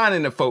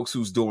 Signing the folks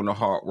who's doing the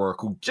hard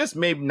work, who just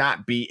may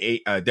not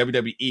be a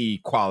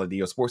WWE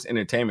quality or sports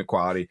entertainment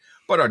quality,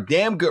 but are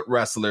damn good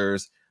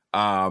wrestlers.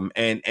 And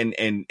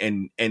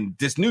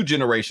this new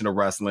generation of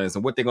wrestlers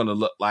and what they're going to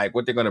look like,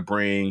 what they're going to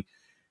bring.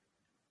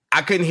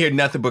 I couldn't hear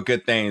nothing but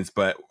good things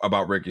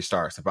about Ricky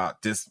Starks,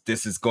 about this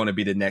is going to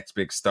be the next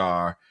big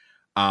star.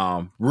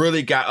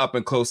 Really got up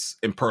and close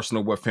and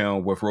personal with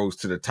him with Rose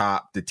to the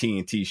Top, the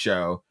TNT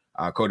show,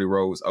 Cody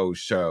Rhodes' old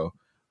show,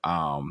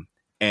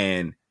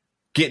 and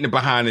getting the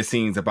behind the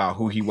scenes about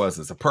who he was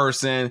as a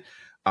person,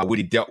 what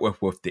he dealt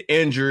with the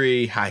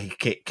injury, how he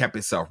kept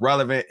himself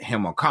relevant,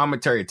 him on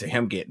commentary to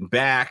him getting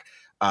back,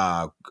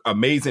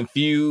 amazing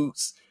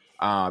feuds,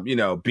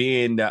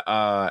 being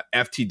the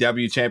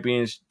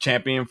FTW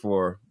champion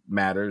for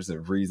matters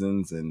of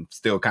reasons and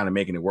still kind of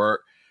making it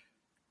work.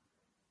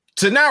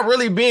 To not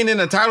really being in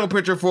the title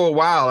picture for a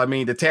while. I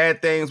mean, the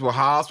tag things with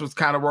Hobbs was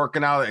kind of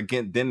working out.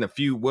 Again, then the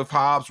feud with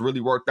Hobbs really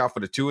worked out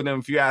for the two of them,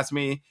 if you ask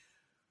me.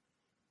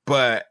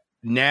 But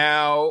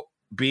now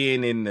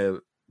being in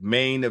the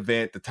main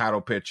event, the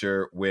title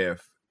picture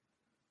with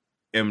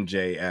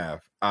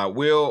MJF.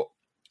 Will,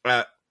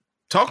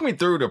 talk me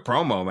through the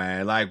promo,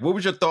 man. Like, what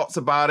was your thoughts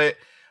about it?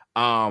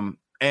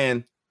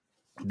 And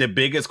the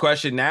biggest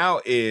question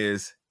now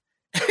is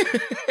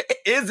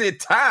it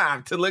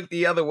time to look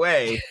the other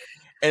way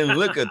and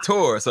look a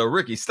tour? So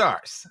Ricky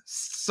Starks,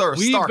 Sir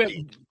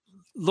Starkey.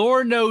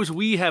 Lord knows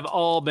we have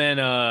all been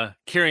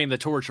carrying the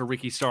torch of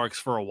Ricky Starks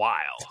for a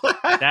while.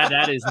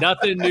 That is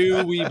nothing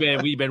new. We've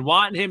been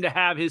wanting him to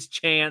have his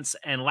chance,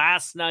 and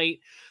last night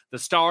the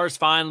stars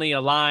finally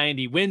aligned.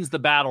 He wins the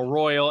battle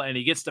royal, and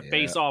he gets to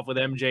face off with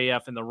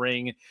MJF in the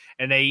ring,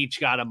 and they each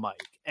got a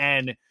mic.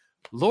 And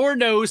Lord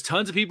knows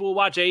tons of people who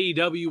watch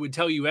AEW would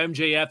tell you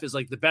MJF is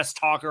like the best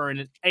talker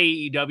in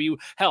AEW.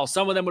 Hell,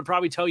 some of them would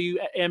probably tell you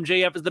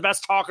MJF is the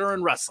best talker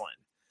in wrestling.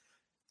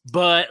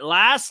 But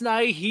last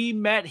night he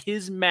met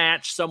his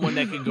match, someone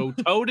that can go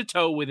toe to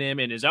toe with him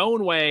in his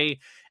own way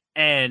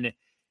and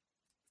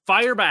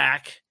fire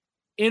back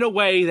in a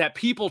way that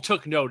people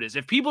took notice.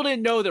 If people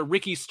didn't know that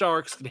Ricky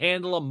Starks could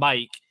handle a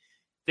mic,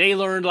 they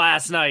learned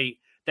last night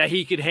that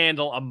he could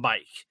handle a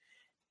mic.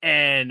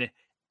 And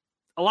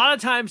a lot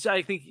of times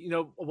I think,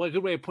 a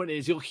good way of putting it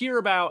is you'll hear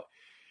about,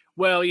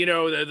 well,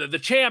 the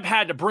champ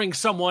had to bring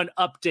someone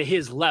up to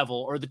his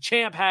level, or the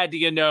champ had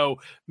to,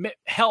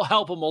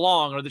 help him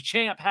along, or the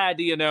champ had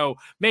to,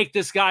 make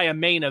this guy a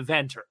main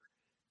eventer.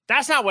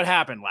 That's not what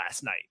happened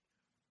last night.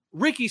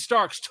 Ricky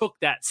Starks took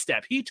that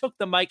step. He took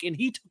the mic and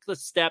he took the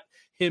step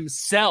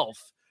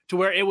himself to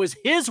where it was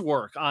his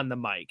work on the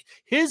mic,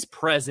 his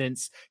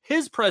presence,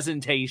 his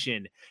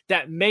presentation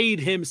that made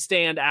him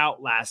stand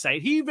out last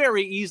night. He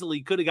very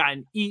easily could have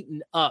gotten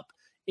eaten up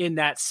in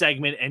that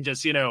segment and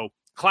just,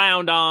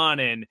 clowned on,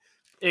 and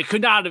it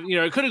could not have,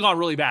 it could have gone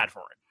really bad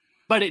for him,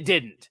 but it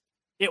didn't.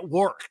 It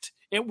worked.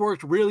 It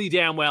worked really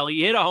damn well.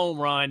 He hit a home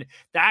run.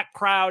 That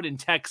crowd in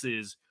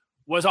Texas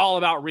was all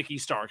about Ricky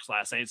Starks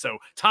last night. So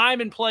time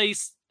and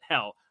place,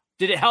 hell,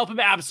 did it help him?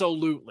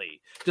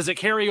 Absolutely. Does it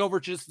carry over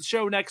to the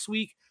show next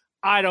week?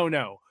 I don't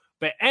know.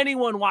 But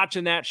anyone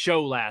watching that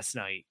show last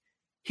night,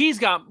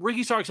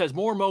 Ricky Starks has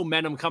more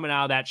momentum coming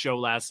out of that show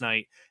last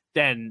night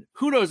than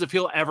who knows if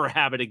he'll ever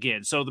have it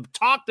again. So the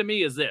talk to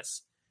me is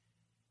this.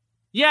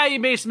 Yeah, you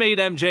made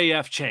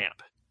MJF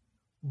champ,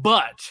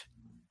 but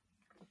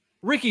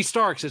Ricky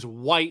Starks is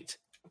white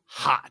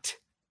hot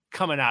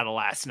coming out of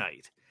last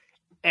night.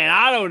 And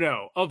I don't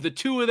know, of the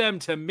two of them,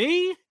 to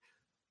me,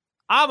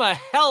 I'm a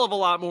hell of a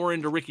lot more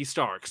into Ricky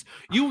Starks.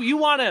 You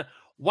want to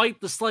wipe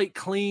the slate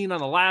clean on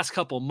the last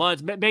couple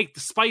months,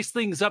 spice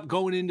things up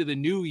going into the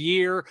new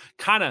year,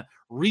 kind of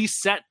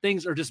reset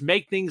things, or just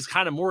make things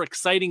kind of more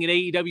exciting in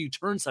AEW,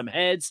 turn some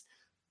heads.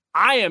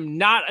 I am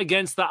not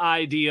against the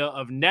idea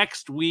of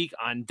next week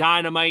on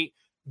Dynamite,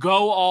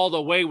 go all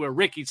the way with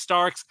Ricky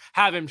Starks,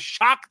 have him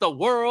shock the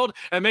world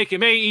and make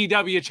him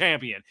AEW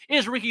champion.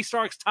 Is Ricky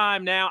Starks'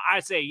 time now? I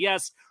say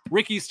yes.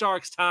 Ricky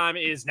Starks' time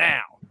is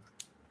now.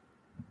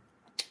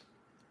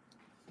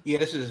 Yeah,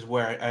 this is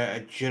where I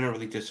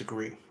generally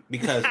disagree,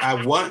 because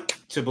I want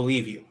to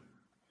believe you.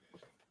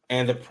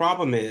 And the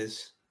problem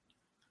is,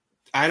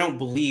 I don't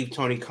believe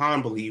Tony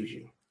Khan believes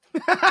you.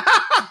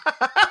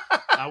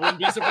 I wouldn't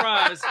be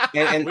surprised.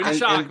 And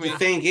the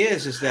thing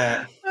is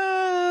that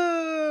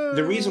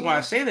the reason why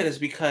I say that is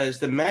because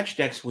the match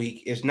next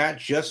week is not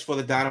just for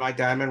the Dynamite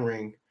Diamond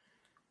ring.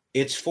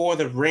 It's for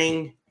the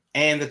ring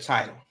and the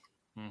title.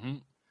 Mm-hmm.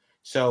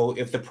 So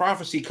if the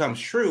prophecy comes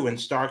true and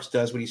Starks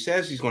does what he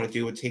says he's going to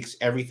do, it takes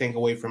everything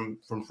away from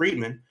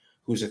Friedman,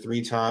 who's a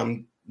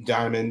 3-time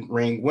Diamond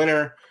ring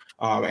winner,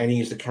 and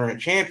he's the current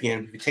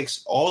champion. If it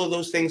takes all of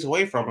those things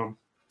away from him,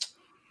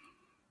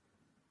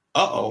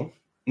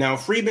 now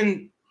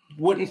Friedman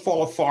wouldn't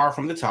fall far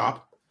from the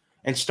top,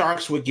 and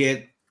Starks would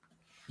get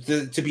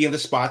to be in the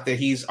spot that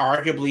he's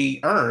arguably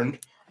earned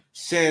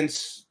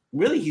since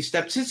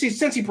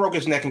he broke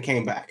his neck and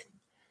came back.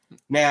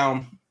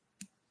 Now,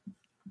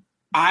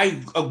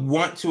 I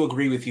want to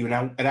agree with you,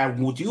 and I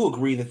do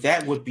agree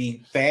that would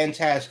be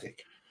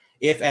fantastic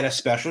if at a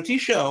specialty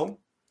show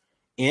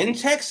in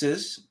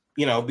Texas,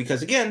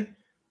 because again,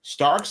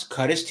 Starks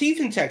cut his teeth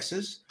in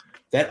Texas.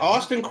 That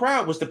Austin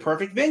crowd was the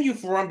perfect venue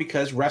for him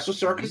because Wrestle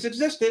Circus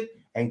existed,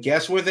 and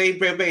guess where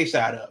they're based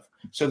out of?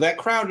 So that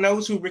crowd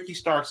knows who Ricky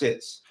Starks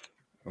is.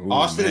 Ooh,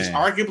 Austin is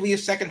arguably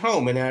his second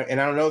home, and I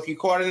don't know if you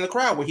caught it in the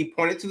crowd where he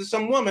pointed to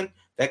some woman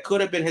that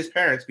could have been his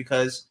parents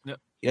because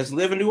He doesn't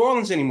live in New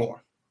Orleans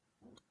anymore.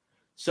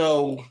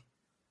 So,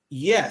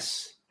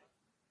 yes,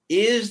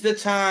 is the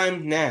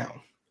time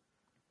now?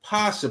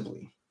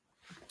 Possibly.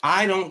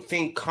 I don't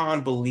think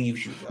Khan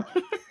believes you,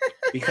 though,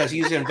 because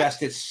he's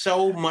invested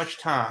so much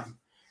time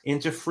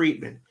into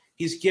Friedman.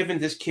 He's given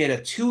this kid a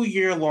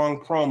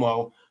 2-year-long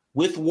promo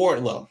with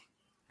Wardlow.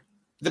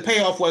 The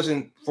payoff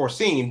wasn't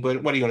foreseen,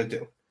 but what are you going to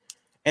do?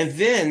 And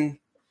then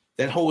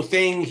that whole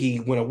thing, he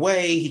went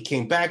away. He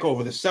came back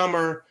over the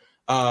summer.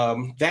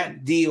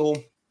 That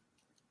deal,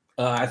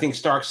 I think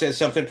Stark said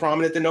something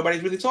prominent that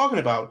nobody's really talking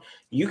about.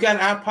 You got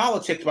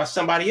out-politicked by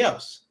somebody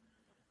else.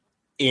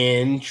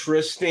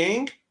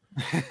 Interesting.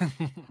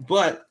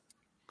 But,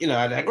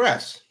 I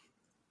digress.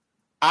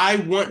 I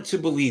want to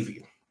believe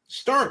you.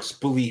 Starks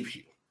believes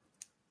you.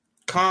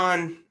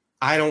 Khan,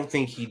 I don't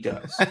think he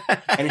does.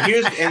 And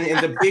and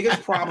the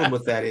biggest problem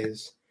with that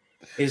is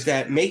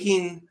that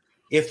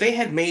if they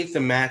had made the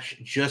match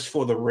just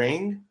for the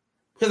ring,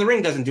 because the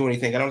ring doesn't do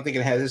anything. I don't think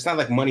it's not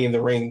like Money in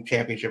the Ring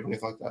championship or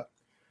anything like that.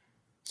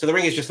 So the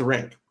ring is just the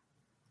ring.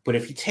 But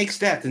if he takes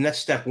that, then that's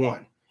step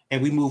one.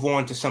 And we move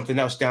on to something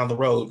else down the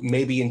road,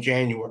 maybe in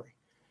January.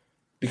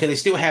 Because they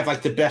still have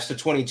like the best of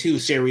 22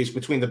 series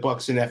between the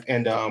Bucks and Death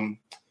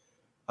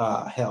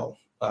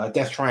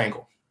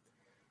Triangle.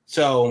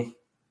 So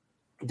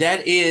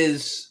that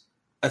is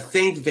a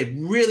thing that they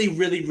really,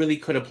 really, really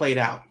could have played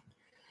out.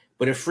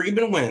 But if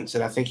Friedman wins,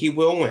 and I think he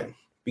will win,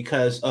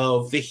 because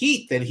of the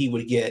heat that he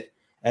would get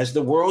as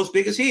the world's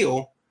biggest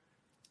heel,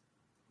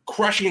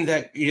 crushing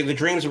the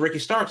dreams of Ricky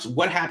Starks,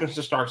 what happens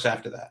to Starks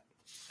after that?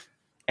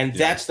 And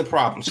that's the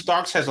problem.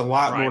 Starks has a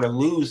lot more to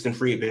lose than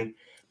Friedman,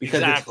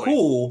 because it's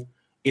cool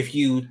if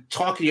you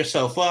talk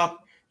yourself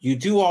up, you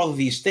do all of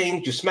these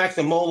things, you smack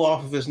the mole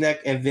off of his neck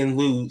and then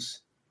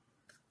lose,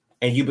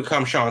 and you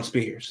become Shawn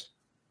Spears.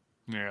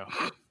 Yeah,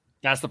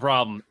 that's the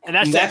problem. And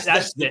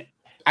that's it.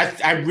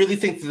 I really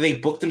think that they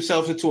booked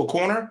themselves into a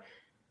corner,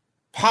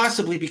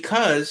 possibly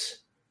because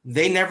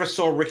they never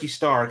saw Ricky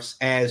Starks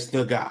as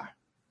the guy.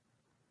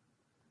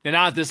 And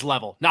not at this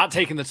level, not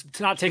taking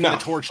the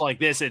torch like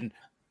this. And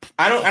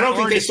I don't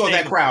think they saw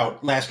that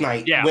crowd last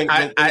night when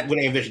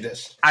they envisioned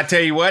this. I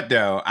tell you what,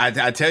 though,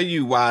 I tell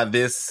you why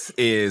this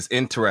is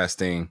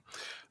interesting.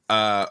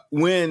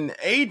 When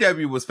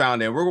AEW was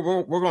founded, we're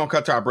going to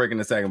cut to our break in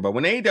a second, but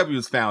when AEW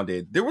was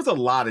founded, there was a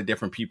lot of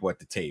different people at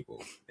the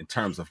table in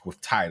terms of with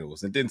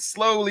titles. And then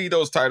slowly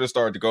those titles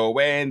started to go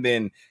away. And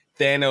then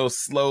Thanos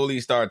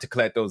slowly started to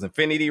collect those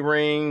Infinity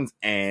Rings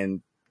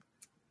and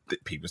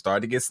people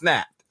started to get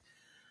snapped.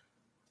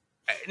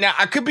 Now,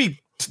 I could be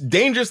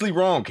dangerously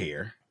wrong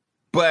here,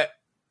 but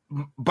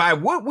by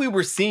what we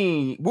were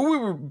seeing, what we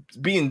were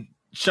being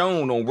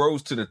shown on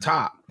Rose to the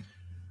Top,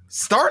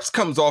 Starks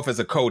comes off as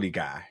a Cody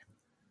guy.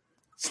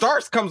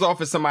 Starks comes off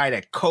as somebody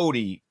that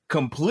Cody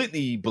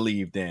completely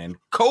believed in.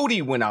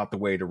 Cody went out the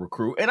way to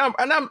recruit, and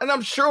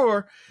I'm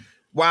sure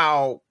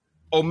while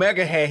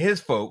Omega had his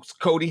folks,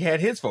 Cody had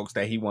his folks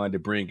that he wanted to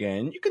bring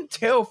in. You can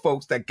tell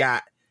folks that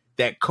got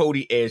that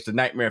Cody edge, the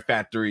Nightmare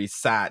Factory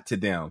side to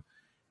them,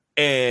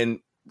 and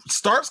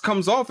Starks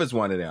comes off as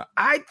one of them.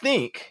 I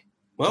think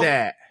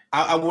that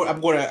I'm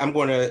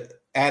going to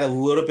add a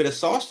little bit of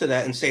sauce to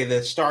that and say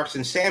that Starks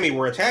and Sammy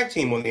were a tag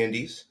team on the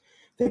Indies.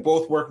 They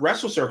both worked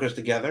Wrestle Circus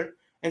together,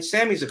 and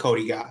Sammy's a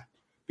Cody guy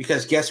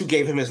because guess who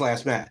gave him his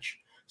last match?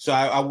 So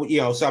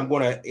so I'm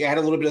going to add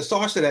a little bit of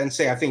sauce to that and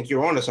say I think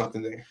you're onto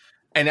something there.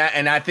 And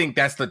I think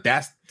that's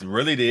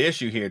really the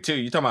issue here too.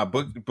 You're talking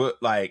about book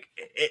like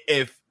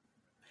if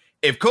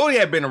Cody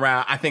had been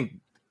around, I think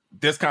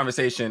this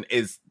conversation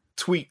is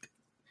tweaked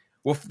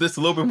with this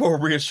a little bit more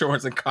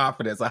reassurance and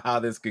confidence on how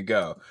this could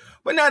go.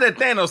 But now that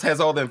Thanos has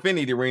all the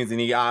Infinity Rings and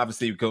he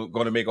obviously going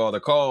to make all the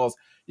calls,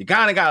 you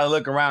kind of got to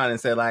look around and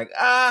say like,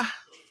 I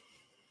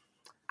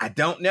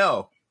don't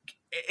know.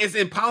 It's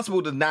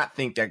impossible to not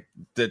think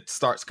that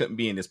Starks couldn't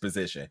be in this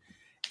position.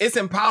 It's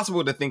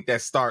impossible to think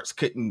that Starks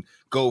couldn't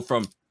go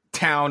from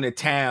town to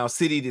town,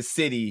 city to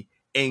city,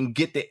 and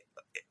get the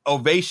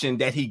ovation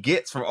that he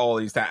gets from all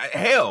these times.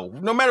 Hell,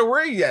 no matter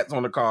where he is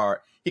on the card,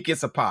 he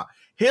gets a pop.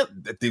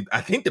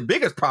 I think the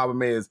biggest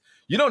problem is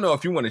you don't know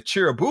if you want to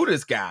cheer or boo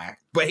this guy,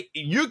 but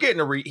you're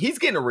getting he's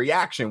getting a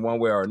reaction one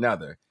way or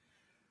another.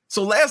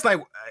 So last night,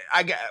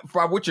 I got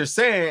from what you're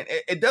saying,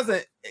 it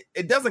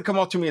doesn't come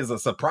off to me as a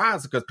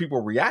surprise because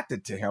people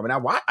reacted to him, and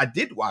I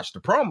did watch the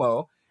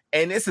promo,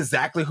 and it's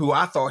exactly who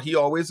I thought he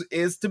always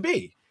is to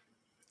be.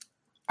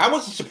 I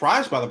wasn't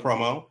surprised by the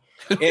promo.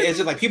 Is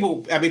it like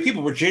people? I mean,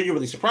 people were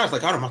genuinely surprised.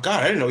 Like, oh my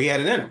god, I didn't know he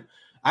had it in him.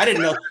 I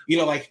didn't know,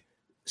 like.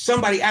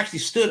 Somebody actually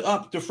stood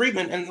up to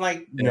Friedman and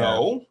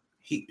no,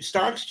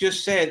 Starks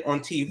just said on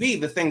TV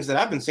the things that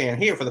I've been saying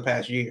here for the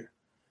past year.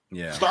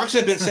 Yeah, Starks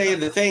has been saying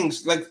the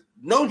things like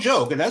no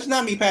joke, and that's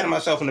not me patting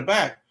myself in the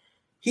back.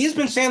 He's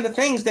been saying the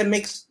things that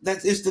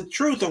is the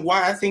truth of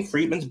why I think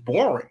Friedman's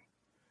boring.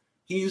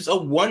 He's a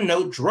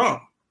one-note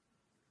drum.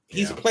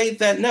 He's played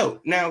that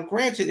note. Now,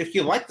 granted, if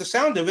you like the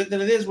sound of it,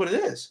 then it is what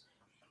it is.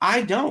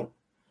 I don't.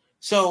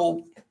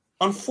 So,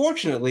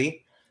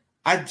 unfortunately,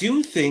 I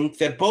do think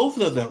that both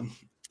of them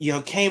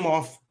came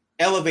off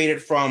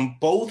elevated from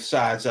both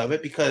sides of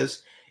it,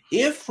 because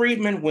if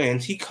Friedman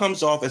wins, he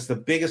comes off as the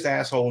biggest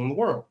asshole in the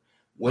world,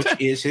 which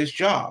is his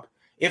job.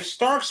 If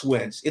Starks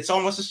wins, it's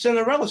almost a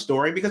Cinderella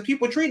story because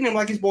people are treating him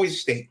like he's Boise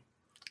State.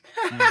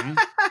 Mm-hmm.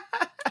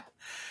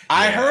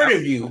 I heard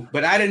of you,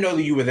 but I didn't know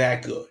that you were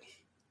that good.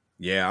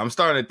 Yeah, I'm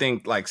starting to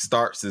think like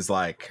Starks is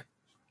like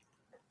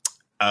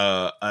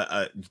you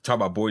talk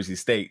about Boise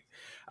State.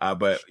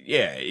 But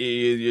yeah,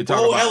 you're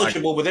talking about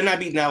eligible, but they're not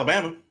beating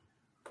Alabama.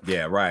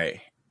 Yeah, right.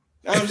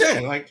 You know what I'm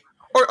saying? Like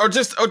or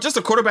just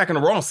a quarterback in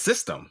the wrong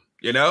system.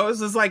 You know, it's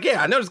just like,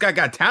 yeah, I know this guy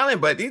got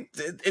talent, but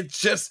it's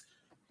just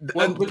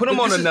put him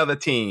on another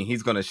team,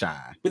 he's gonna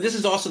shine. But this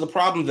is also the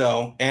problem,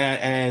 though,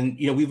 and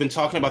you know, we've been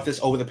talking about this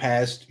over the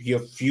past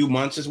few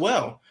months as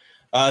well.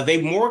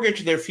 They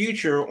mortgage their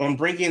future on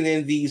bringing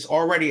in these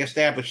already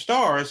established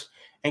stars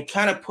and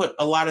kind of put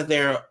a lot of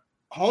their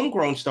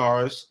homegrown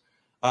stars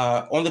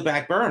on the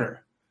back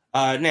burner.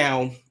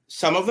 Now,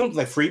 some of them,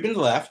 like Friedman,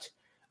 left.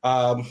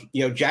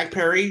 Jack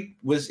Perry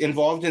was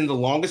involved in the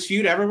longest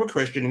feud ever with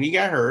Christian, and he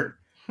got hurt.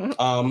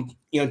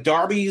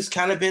 Darby's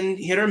kind of been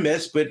hit or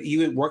miss, but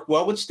he worked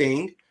well with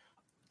Sting.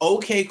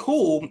 Okay,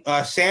 cool.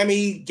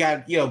 Sammy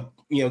got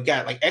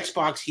got like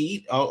Xbox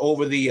heat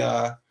over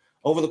the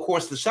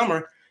course of the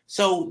summer,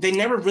 so they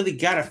never really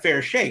got a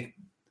fair shake.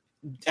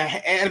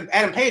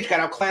 Adam Page got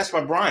outclassed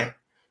by Bryan,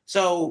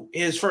 so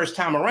his first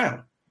time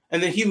around,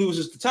 and then he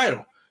loses the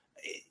title.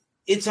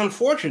 It's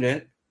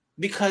unfortunate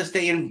because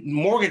they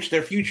mortgage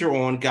their future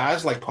on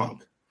guys like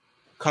Punk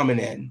coming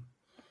in,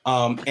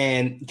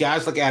 and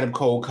guys like Adam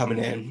Cole coming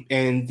in,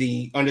 and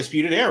the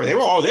Undisputed Era. They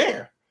were all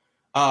there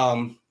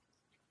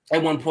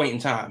at one point in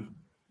time.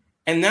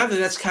 And now that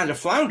that's kind of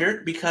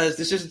floundered because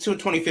this isn't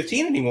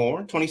 2015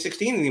 anymore,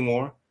 2016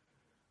 anymore,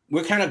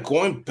 we're kind of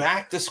going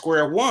back to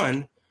square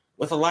one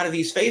with a lot of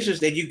these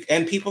faces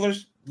and people are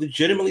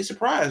legitimately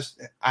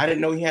surprised. I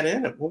didn't know he had it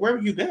in it. Well, where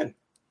have you been?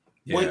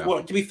 Yeah.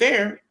 Well, to be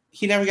fair,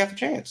 he never got the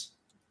chance.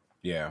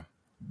 Yeah.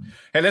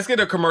 Hey, let's get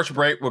a commercial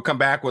break. We'll come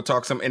back. We'll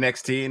talk some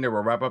NXT, and then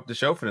we'll wrap up the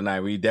show for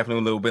tonight. We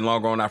definitely a little bit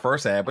longer on our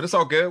first ad, but it's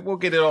all good. We'll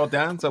get it all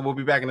done. So we'll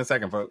be back in a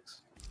second,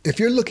 folks. If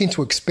you're looking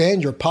to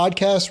expand your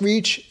podcast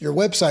reach, your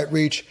website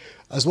reach,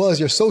 as well as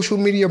your social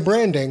media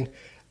branding,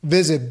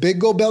 visit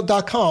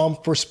BigGoldBelt.com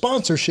for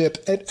sponsorship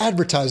and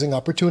advertising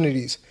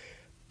opportunities.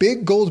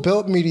 Big Gold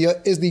Belt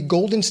Media is the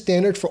golden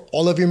standard for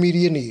all of your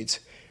media needs.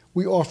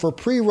 We offer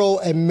pre-roll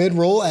and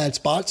mid-roll ad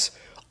spots,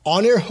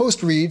 on-air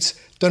host reads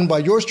done by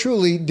yours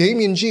truly,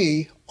 Damian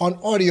G, on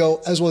audio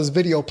as well as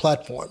video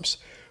platforms.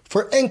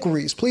 For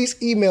inquiries, please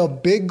email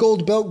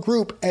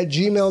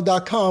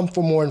biggoldbeltgroup@gmail.com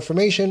for more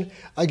information.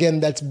 Again,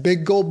 that's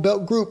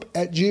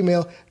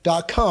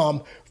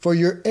biggoldbeltgroup@gmail.com for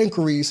your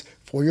inquiries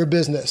for your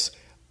business.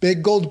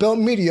 Big Gold Belt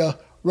Media,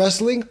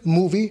 wrestling,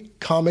 movie,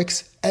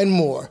 comics, and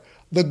more.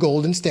 The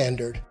golden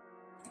standard.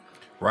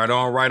 Right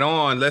on, right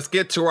on. Let's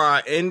get to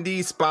our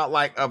indie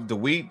spotlight of the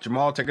week.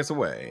 Jamal, take us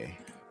away.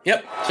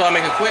 Yep. So I'll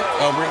make it quick.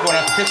 We're going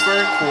out to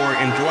Pittsburgh for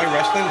Enjoy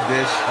Wrestling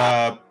this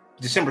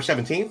December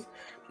 17th.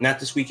 Not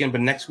this weekend,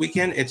 but next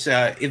weekend. It's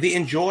the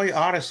Enjoy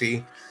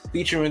Odyssey,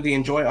 featuring the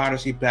Enjoy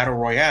Odyssey Battle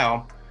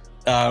Royale.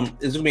 There's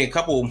going to be a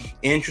couple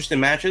interesting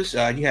matches.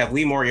 You have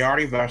Lee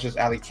Moriarty versus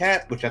Alley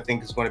Cat, which I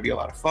think is going to be a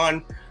lot of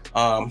fun.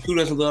 Who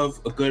doesn't love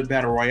a good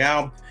Battle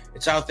Royale?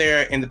 It's out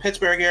there in the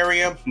Pittsburgh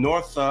area,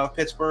 North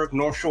Pittsburgh,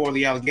 North Shore of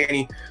the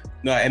Allegheny,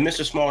 at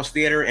Mr. Small's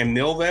Theater in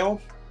Millvale.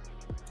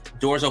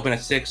 Doors open at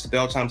 6, the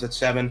bell time's at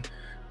 7.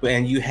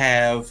 And you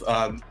have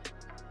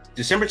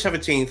December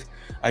 17th.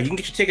 You can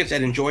get your tickets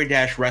at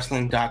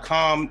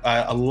enjoy-wrestling.com.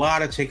 A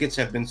lot of tickets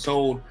have been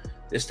sold.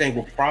 This thing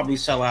will probably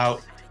sell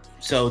out.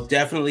 So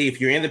definitely,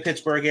 if you're in the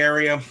Pittsburgh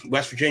area,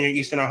 West Virginia,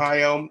 Eastern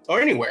Ohio, or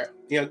anywhere,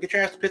 get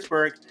your ass to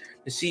Pittsburgh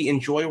to see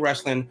Enjoy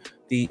Wrestling,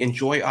 the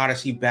Enjoy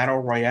Odyssey Battle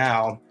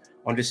Royale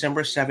on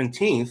December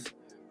 17th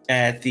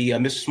at the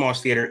Mr.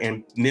 Small's Theater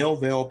in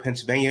Millvale,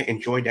 Pennsylvania,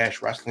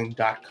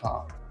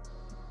 enjoy-wrestling.com.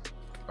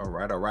 All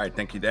right.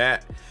 Thank you,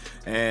 Dad.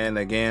 And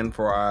again,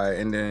 for our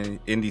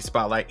indie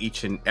spotlight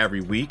each and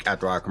every week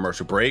after our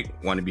commercial break,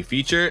 want to be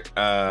featured,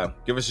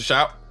 give us a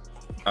shout.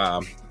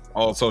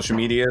 All social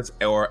medias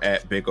or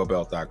at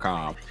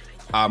BigGoldBelt.com.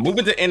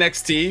 Moving to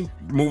NXT,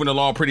 moving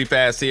along pretty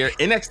fast here.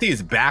 NXT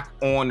is back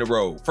on the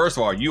road. First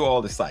of all, you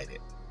all excited?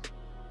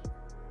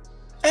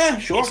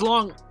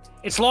 Sure.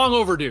 It's long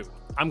overdue.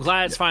 I'm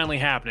glad it's finally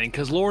happening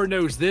because Lord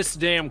knows this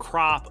damn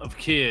crop of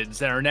kids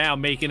that are now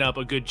making up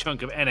a good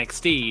chunk of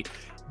NXT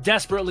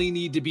desperately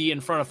need to be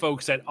in front of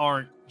folks that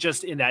aren't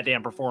just in that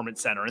damn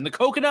performance center. And the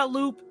Coconut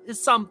Loop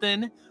is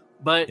something,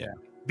 but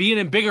being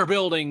in bigger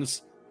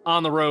buildings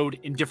on the road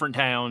in different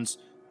towns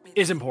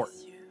is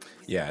important.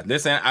 Yeah,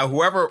 listen,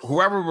 whoever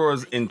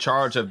was in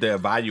charge of the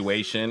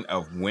evaluation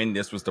of when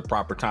this was the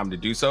proper time to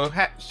do so,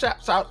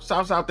 shouts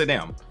out to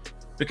them,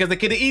 because they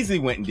could have easily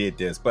went and did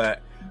this,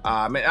 but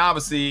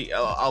obviously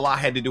a lot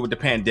had to do with the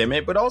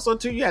pandemic, but also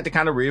too you had to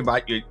kind of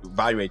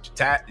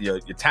reevaluate your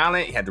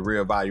talent, you had to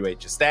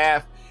reevaluate your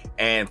staff,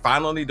 and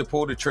finally to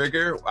pull the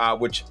trigger,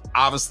 which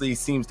obviously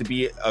seems to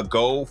be a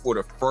goal for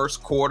the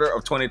first quarter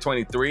of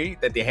 2023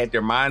 that they had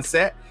their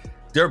mindset.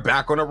 they're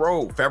back on the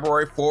road.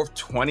 February 4th,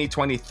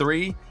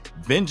 2023,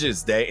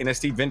 Vengeance Day,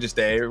 NXT Vengeance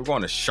Day. We're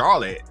going to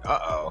Charlotte.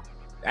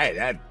 Hey,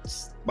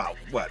 that's about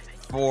what,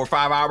 4 or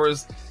 5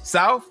 hours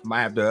south.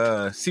 Might have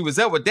to see what's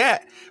up with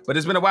that. But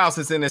it's been a while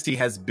since NXT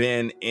has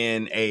been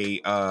in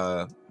a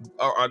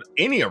or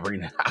any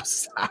arena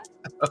outside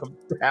of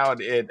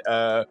down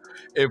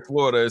in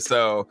Florida.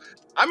 So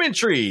I'm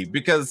intrigued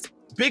because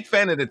big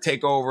fan of the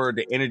takeover,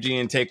 the energy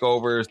in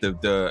takeovers.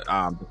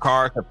 The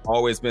cards have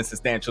always been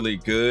substantially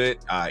good,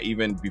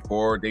 even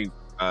before this.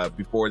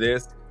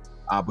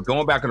 But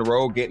going back on the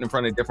road, getting in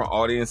front of different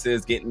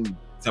audiences, getting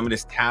some of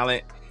this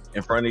talent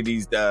in front of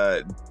these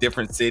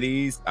different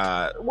cities,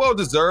 well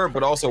deserved,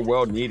 but also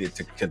well needed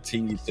to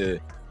continue to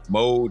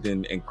mold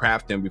and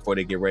craft them before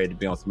they get ready to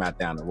be on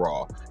SmackDown and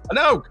Raw.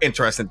 Another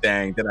interesting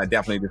thing that I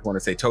definitely just want to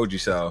say, told you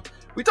so.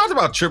 We talked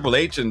about Triple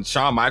H and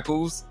Shawn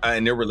Michaels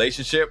and their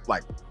relationship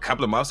like a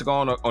couple of months ago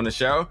on the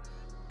show,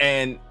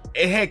 and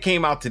it had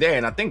came out today.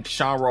 And I think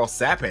Sean Ross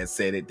Sapp had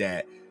said it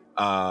that,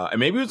 and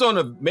maybe it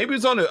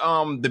was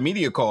on the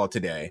media call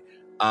today,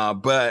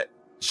 but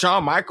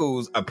Shawn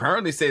Michaels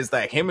apparently says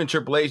that him and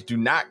Triple H do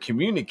not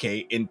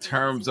communicate in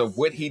terms of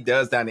what he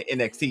does down in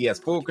NXT. He has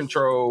full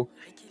control,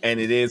 and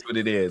it is what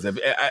it is.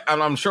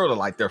 I'm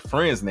sure they're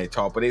friends and they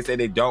talk, but they say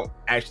they don't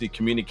actually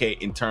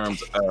communicate in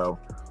terms of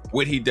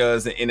what he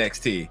does in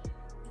NXT.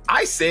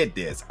 I said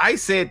this. I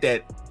said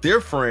that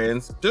they're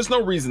friends. There's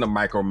no reason to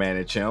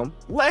micromanage him.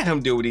 Let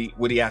him do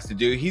what he has to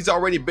do. He's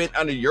already been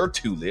under your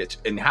tutelage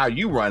and how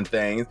you run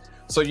things.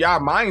 So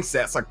y'all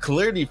mindsets are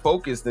clearly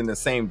focused in the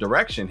same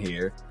direction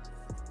here.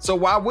 So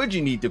why would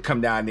you need to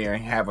come down there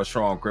and have a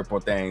strong grip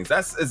on things?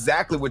 That's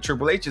exactly what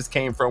Triple H just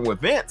came from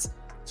with Vince.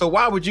 So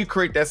why would you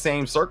create that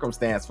same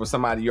circumstance for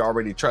somebody you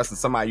already trust and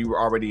somebody you were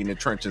already in the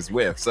trenches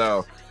with?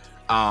 So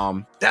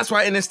that's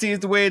why NXT is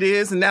the way it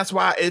is, and that's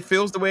why it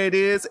feels the way it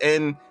is.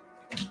 And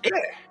yeah,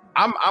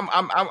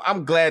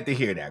 I'm glad to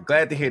hear that.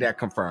 Glad to hear that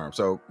confirmed.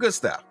 So good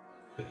stuff.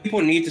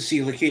 People need to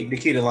see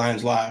Nikita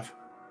Lyons live.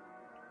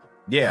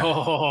 Yeah.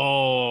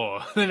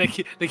 Oh, the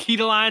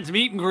Nikita Lyons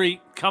meet and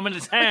greet coming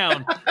to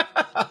town.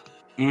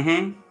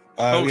 Mm-hmm.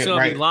 Folks will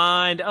be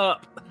lined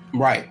up.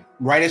 Right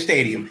at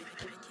stadium.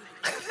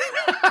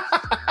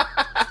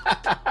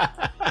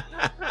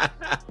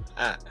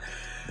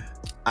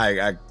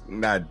 I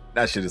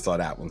should have saw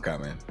that one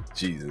coming.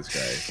 Jesus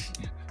Christ.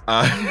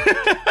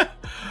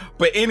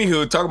 But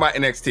anywho, talking about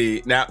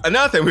NXT. Now,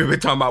 another thing we've been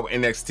talking about with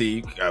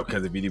NXT,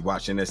 because if you did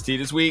watch NXT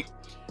this week,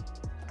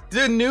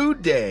 the New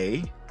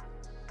Day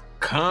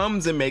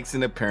comes and makes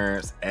an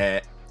appearance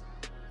at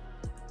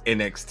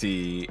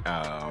NXT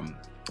I'm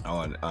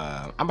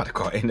about to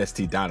call it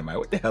NXT Dynamite.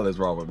 What the hell is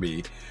wrong with me?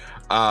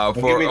 Give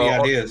me the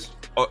ideas.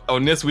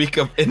 On this week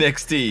of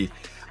NXT.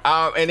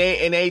 And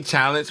they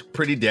challenged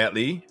Pretty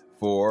Deadly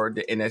for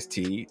the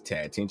NXT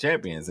Tag Team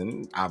Champions.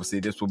 And obviously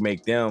this would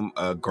make them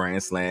a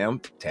Grand Slam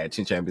Tag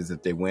Team Champions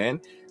if they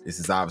win. This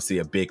is obviously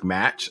a big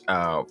match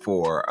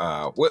for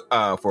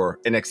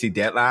NXT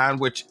Deadline,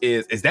 which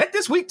is that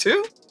this week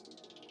too?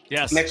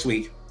 Yes. Next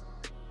week.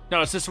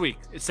 No, it's this week.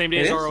 It's same day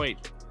as ROH.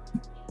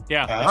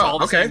 Yeah, it's all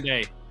the same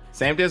day.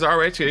 Same day as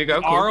ROH. Here you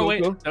go.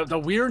 Cool. The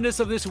weirdness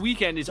of this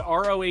weekend is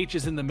ROH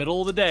is in the middle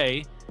of the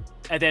day,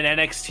 and then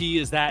NXT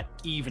is that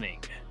evening.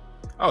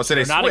 Oh, so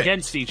they're not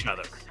against each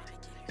other.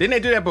 Didn't they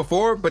do that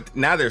before? But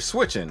now they're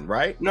switching,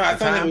 right? No, I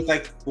thought it was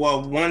like,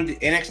 well,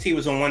 NXT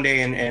was on one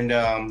day and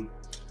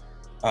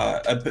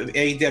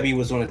AEW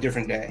was on a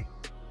different day.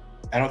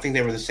 I don't think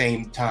they were the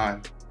same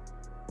time.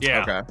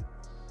 Yeah.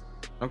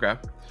 Okay.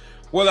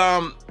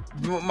 Well,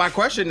 my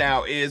question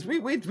now is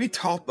we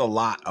talked a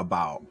lot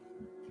about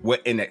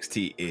what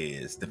NXT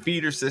is, the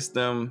feeder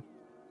system,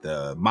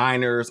 the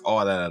minors,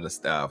 all that other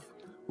stuff.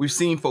 We've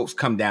seen folks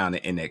come down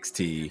to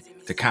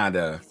NXT to kind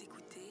of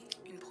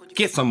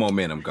get some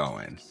momentum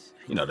going.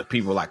 You know, the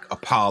people like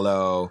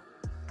Apollo,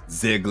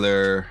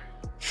 Ziggler,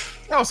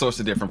 all sorts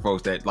of different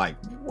folks that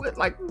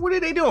what are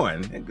they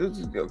doing?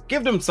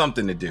 Give them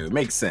something to do. It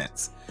makes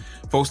sense.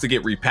 Folks to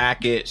get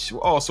repackaged,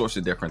 all sorts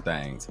of different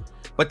things.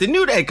 But the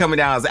New Day coming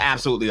down is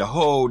absolutely a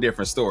whole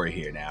different story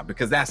here now,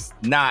 because that's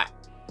not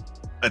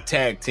a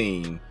tag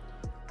team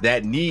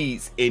that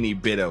needs any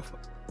bit of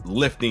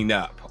lifting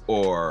up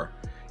or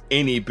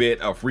any bit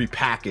of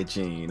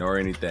repackaging or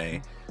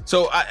anything.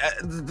 So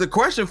the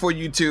question for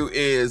you two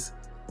is,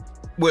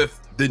 with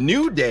the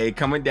New Day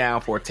coming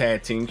down for a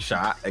tag team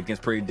shot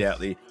against Pretty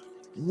Deadly,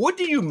 what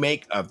do you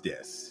make of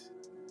this?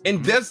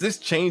 And does this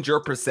change your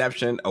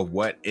perception of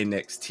what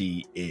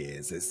NXT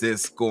is? Is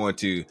this going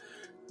to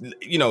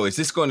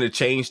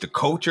change the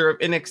culture of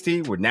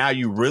NXT, where now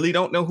you really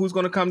don't know who's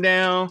going to come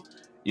down?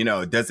 You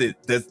know, does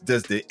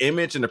the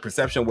image and the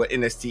perception of what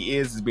NXT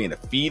is being a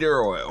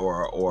feeder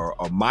or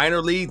a minor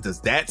league,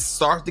 does that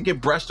start to get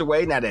brushed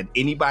away now that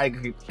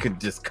anybody could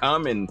just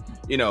come and,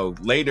 you know,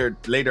 later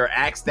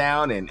acts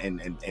down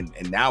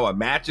and now a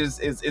match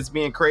is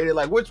being created?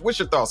 Like, what's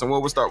your thoughts? And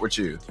we'll start with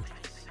you.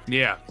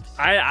 Yeah,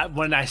 I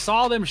when I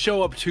saw them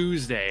show up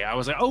Tuesday, I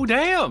was like, oh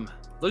damn,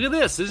 look at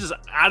this. This is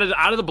out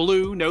of the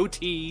blue, no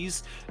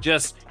tease.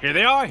 Just here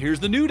they are. Here's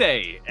the New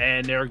Day,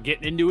 and they're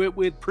getting into it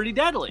with Pretty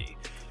Deadly.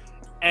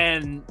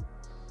 And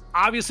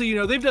obviously, you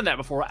know, they've done that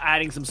before,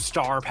 adding some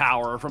star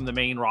power from the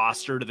main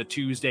roster to the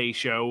Tuesday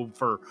show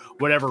for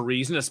whatever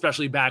reason,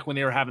 especially back when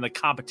they were having the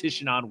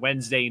competition on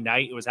Wednesday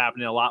night. It was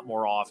happening a lot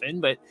more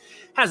often, but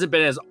hasn't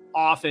been as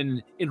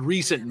often in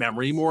recent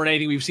memory. More than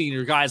anything, we've seen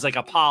your guys like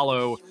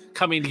Apollo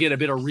coming to get a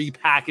bit of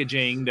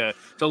repackaging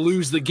to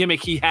lose the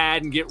gimmick he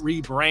had and get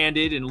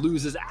rebranded and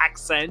lose his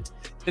accent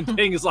and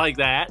things like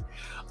that.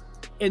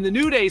 In the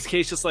New Day's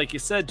case, just like you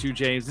said too,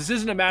 James, this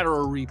isn't a matter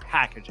of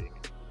repackaging.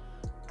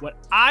 What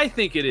I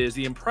think it is,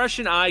 the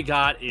impression I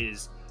got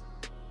is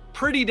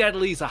Pretty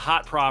Deadly's a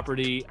hot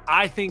property.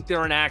 I think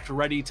they're an act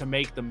ready to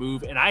make the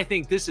move, and I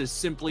think this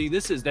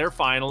is their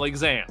final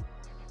exam.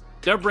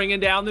 They're bringing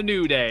down the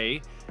New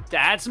Day to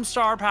add some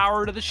star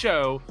power to the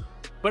show,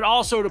 but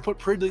also to put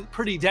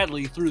Pretty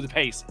Deadly through the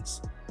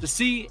paces to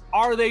see,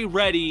 are they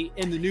ready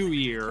in the new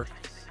year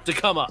to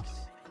come up?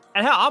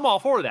 And hell, I'm all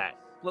for that.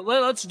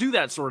 Let's do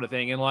that sort of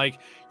thing. And like,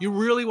 you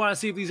really want to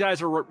see if these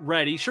guys are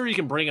ready. Sure, you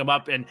can bring them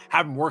up and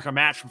have them work a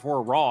match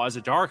before Raw as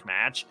a dark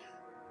match,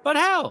 but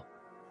hell,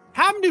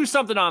 have them do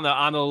something on the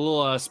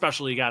little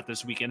special you got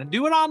this weekend and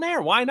do it on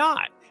there. Why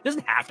not? It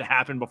doesn't have to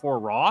happen before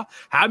Raw.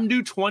 Have them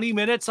do 20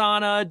 minutes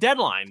on a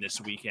Deadline this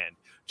weekend,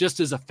 just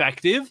as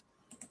effective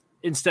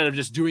instead of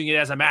just doing it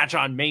as a match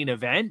on Main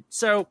Event.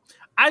 So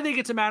I think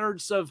it's a matter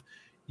of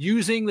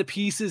using the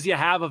pieces you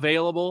have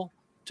available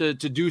to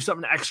do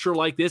something extra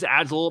like this.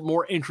 Adds a little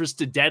more interest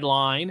to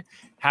Deadline,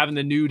 having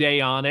the New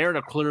Day on there.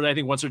 And clearly, I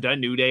think once they're done,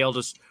 New Day will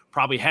just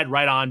probably head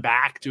right on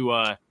back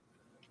to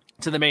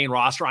the main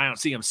roster. I don't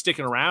see them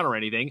sticking around or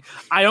anything.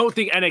 I don't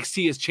think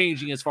NXT is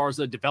changing as far as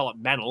the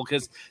developmental,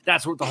 because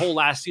that's what the whole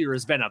last year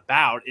has been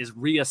about, is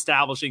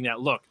reestablishing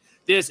that, look,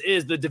 this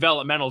is the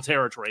developmental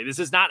territory. This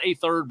is not a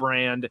third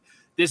brand.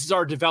 This is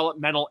our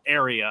developmental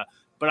area.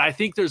 But I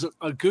think there's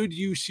a good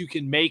use you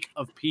can make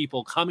of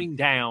people coming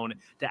down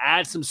to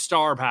add some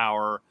star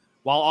power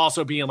while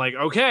also being like,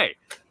 okay,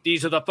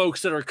 these are the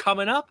folks that are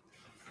coming up.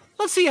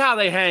 Let's see how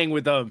they hang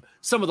with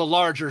some of the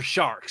larger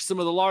sharks, some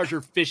of the larger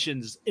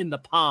fishins in the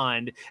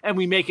pond, and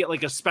we make it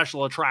like a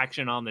special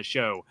attraction on the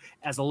show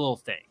as a little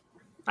thing.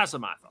 That's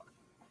what my thought.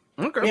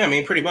 Okay. Yeah, I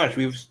mean, pretty much.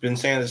 We've been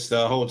saying this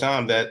the whole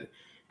time that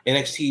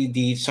NXT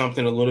needs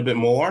something a little bit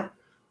more.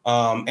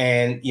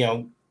 And, you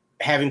know,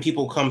 having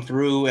people come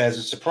through as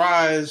a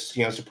surprise,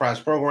 surprise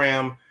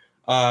program,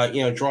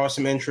 draw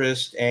some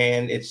interest,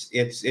 and it's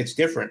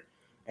different.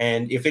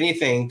 And if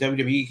anything,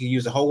 WWE could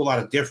use a whole lot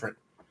of different.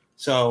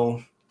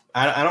 So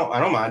I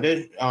don't mind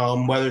it.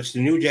 Whether it's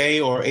the New Day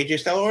or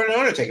AJ Styles or the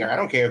Undertaker, I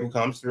don't care who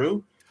comes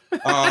through.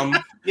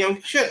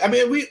 Shit. I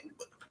mean,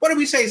 what did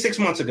we say 6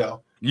 months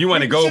ago? You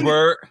want to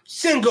Goldberg?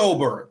 Send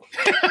Goldberg.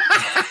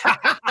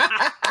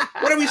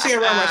 What did we say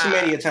around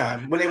WrestleMania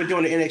time when they were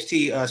doing the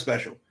NXT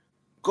special?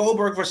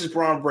 Goldberg versus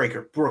Braun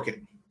Breaker. Book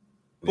it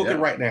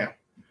right now,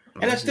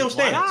 and that still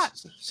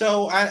stands.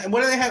 So,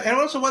 what do they have? And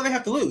also, what do they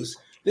have to lose?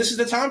 This is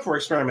the time for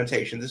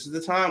experimentation. This is the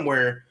time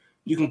where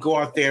you can go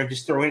out there and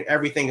just throw in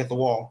everything at the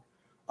wall,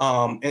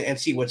 and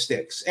see what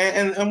sticks.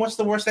 And what's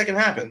the worst that can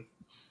happen?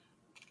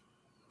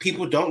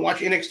 People don't watch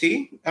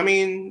NXT. I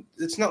mean,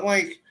 it's not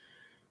like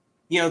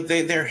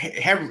they're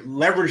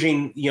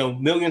leveraging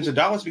millions of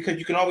dollars, because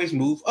you can always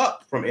move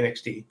up from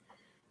NXT.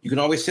 You can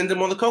always send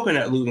them on the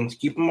coconut looting to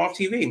keep them off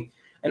TV.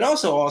 And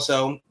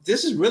also,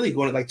 this is really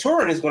going to, like,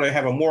 Turin is going to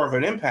have more of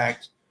an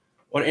impact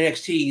on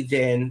NXT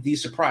than these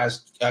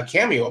surprise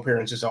cameo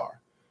appearances are.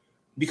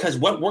 Because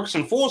what works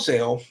in Full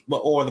Sail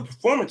or the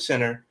Performance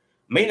Center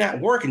may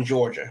not work in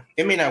Georgia.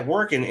 It may not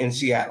work in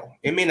Seattle.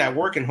 It may not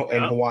work in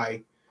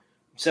Hawaii.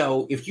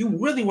 So if you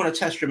really want to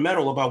test your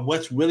mettle about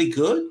what's really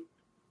good,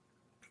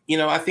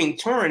 I think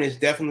Turin is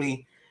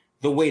definitely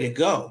the way to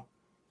go.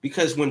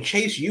 Because when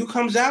Chase U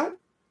comes out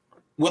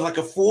with like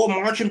a full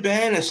marching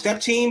band and step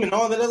team and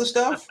all that other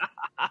stuff,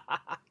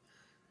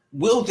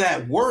 will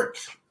that work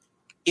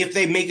if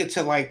they make it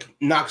to like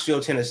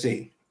Knoxville,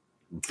 Tennessee?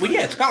 Well,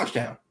 yeah, it's College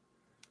Town.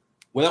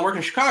 Will that work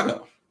in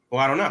Chicago?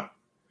 Well, I don't know.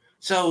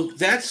 So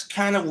that's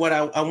kind of what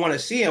I want to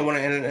see. I want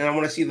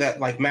to see that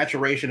like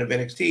maturation of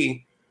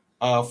NXT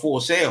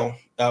full scale.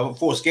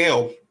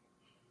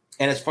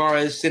 And as far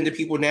as sending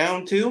people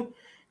down to,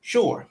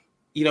 sure,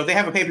 they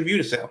have a pay-per-view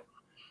to sell.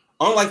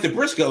 Unlike the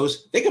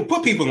Briscoes, they can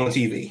put people on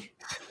TV.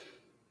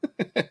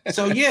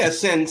 So yeah,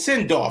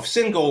 send Dolph,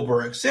 send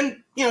Goldberg,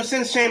 send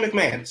Shane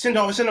McMahon, send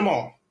Dolph, send them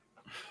all.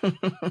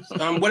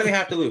 What do they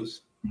have to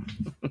lose?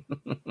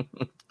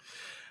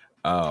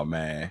 Oh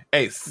man!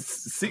 Hey,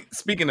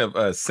 speaking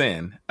of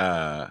sin,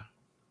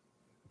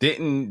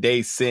 didn't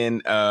they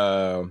send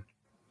God,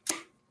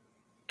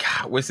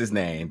 what's his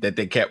name that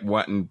they kept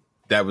wanting,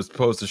 that was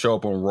supposed to show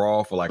up on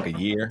Raw for like a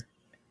year?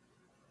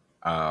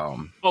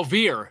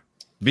 Veer.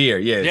 Veer,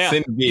 yeah.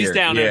 Send Veer. He's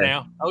down there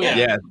now. Oh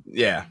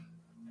yeah.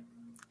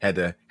 Had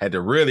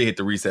to really hit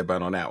the reset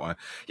button on that one.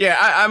 Yeah,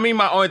 I mean,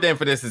 my only thing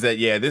for this is that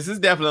this is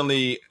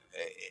definitely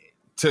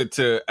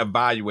to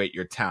evaluate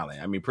your talent.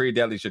 I mean, Pretty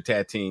Deadly's your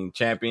tag team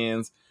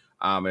champions.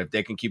 If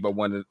they can keep up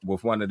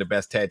with one of the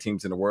best tag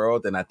teams in the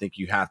world, then I think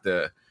you have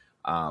to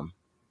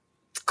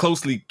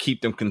closely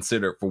keep them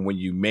considered for when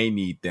you may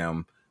need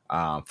them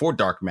for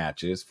dark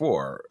matches,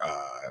 for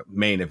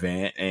main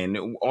event,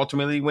 and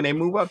ultimately when they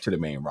move up to the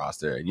main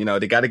roster. You know,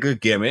 they got a good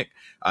gimmick.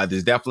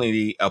 There's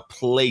definitely a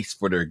place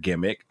for their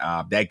gimmick.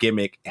 That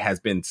gimmick has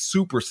been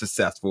super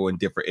successful in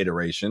different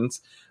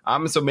iterations.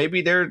 So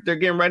maybe they're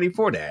getting ready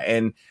for that.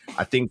 And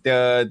I think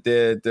the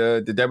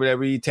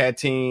WWE tag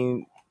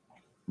team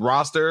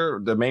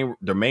roster, the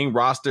main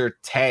roster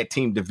tag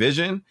team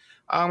division,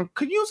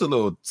 could use a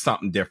little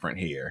something different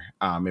here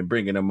in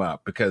bringing them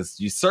up, because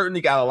you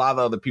certainly got a lot of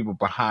other people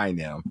behind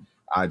them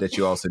that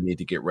you also need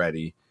to get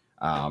ready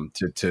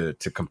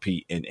to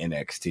compete in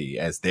NXT,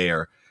 as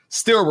they're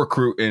still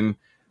recruiting,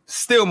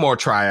 still more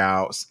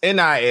tryouts.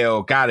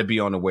 NIL got to be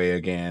on the way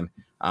again.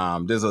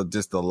 There's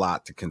just a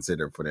lot to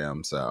consider for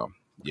them. So,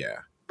 yeah.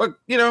 But,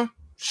 you know,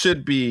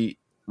 should be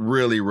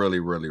really, really,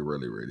 really,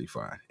 really, really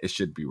fun. It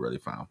should be really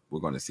fun.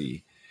 We're going to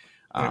see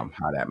how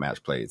that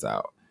match plays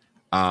out.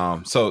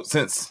 So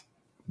since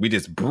we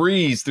just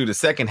breezed through the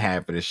second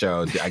half of the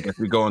show, I guess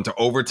we go into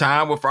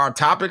overtime with our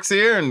topics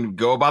here and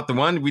go about the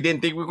one we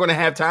didn't think we were going to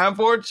have time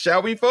for,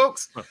 shall we,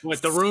 folks?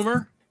 With the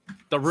rumor?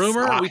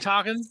 Are we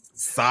talking?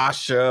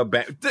 Sasha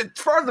Banks.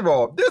 First of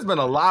all, there's been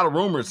a lot of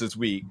rumors this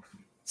week.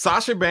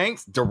 Sasha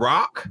Banks, The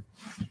Rock.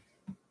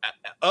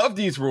 Of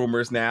these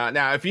rumors now,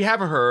 if you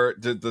haven't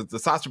heard, the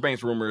Sasha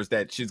Banks rumor is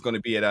that she's going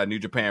to be at New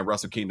Japan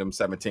Wrestle Kingdom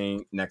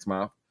 17 next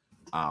month,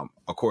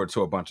 according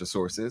to a bunch of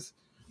sources.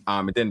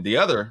 And then the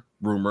other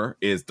rumor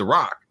is The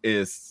Rock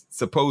is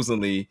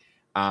supposedly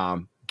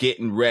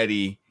getting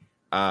ready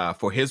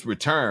for his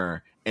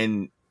return.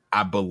 And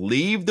I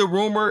believe the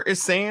rumor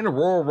is saying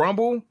Royal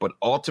Rumble, but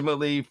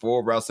ultimately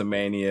for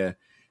WrestleMania,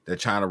 they're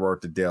trying to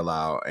work the deal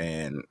out.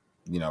 And,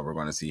 you know, we're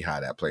going to see how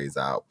that plays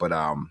out. But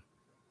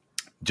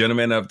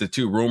gentlemen of the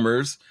two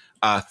rumors,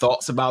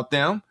 thoughts about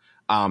them?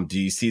 Do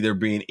you see there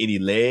being any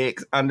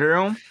legs under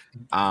them?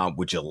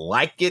 Would you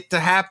like it to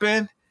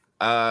happen?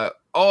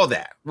 All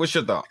that. What's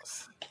your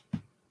thoughts?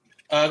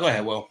 Go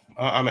ahead, Will.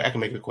 I can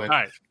make it quick.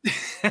 All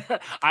right.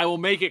 I will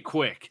make it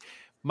quick.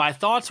 My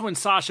thoughts when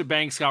Sasha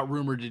Banks got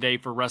rumored today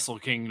for Wrestle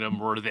Kingdom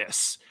were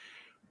this.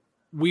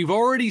 We've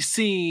already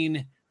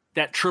seen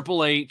that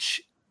Triple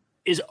H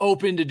is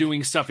open to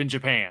doing stuff in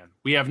Japan.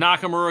 We have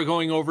Nakamura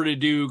going over to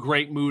do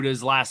Great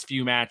Muta's last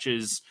few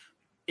matches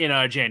in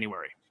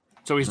January.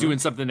 So he's doing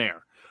something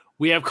there.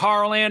 We have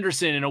Carl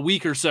Anderson in a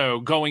week or so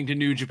going to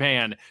New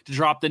Japan to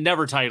drop the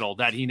Never title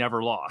that he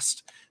never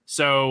lost.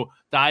 So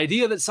the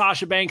idea that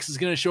Sasha Banks is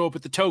going to show up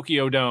at the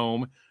Tokyo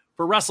Dome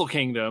for Wrestle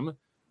Kingdom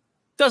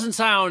doesn't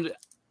sound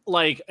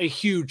like a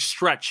huge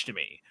stretch to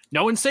me.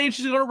 No one's saying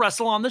she's going to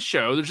wrestle on the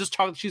show. There's just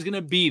talk that she's going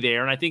to be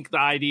there. And I think the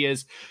idea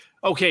is,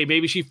 okay,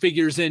 maybe she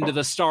figures into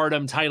the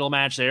Stardom title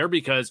match there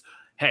because,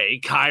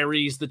 hey,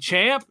 Kairi's the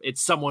champ.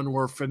 It's someone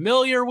we're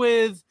familiar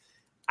with.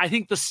 I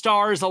think the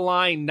stars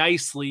align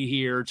nicely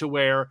here to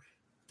where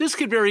this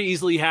could very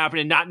easily happen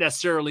and not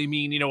necessarily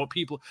mean, you know, a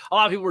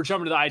lot of people were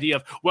jumping to the idea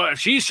of, well, if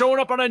she's showing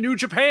up on a New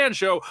Japan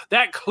show,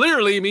 that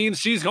clearly means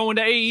she's going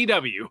to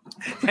AEW.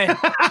 And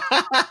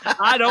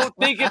I don't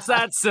think it's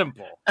that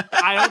simple.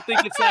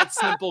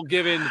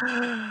 Given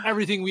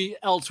everything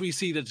else we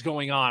see that's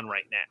going on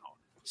right now.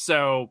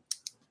 So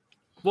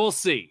we'll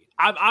see.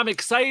 I'm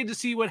excited to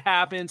see what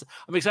happens.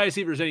 I'm excited to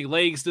see if there's any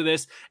legs to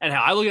this. And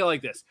how I look at it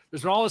like this.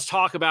 There's been all this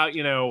talk about,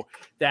 you know,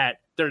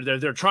 that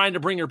they're trying to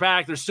bring her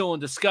back. They're still in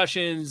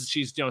discussions.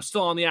 She's, you know,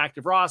 still on the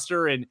active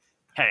roster. And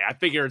hey, I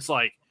figure it's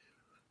like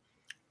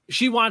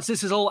she wants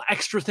this as a little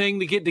extra thing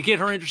to get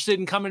her interested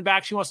in coming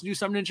back. She wants to do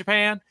something in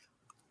Japan.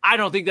 I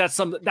don't think that's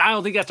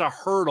a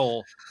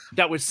hurdle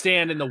that would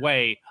stand in the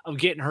way of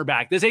getting her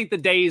back. This ain't the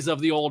days of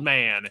the old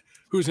man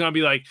who's going to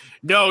be like,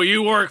 no,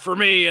 you work for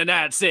me and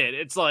that's it.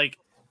 It's like,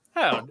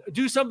 hell,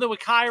 do something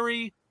with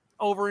Kairi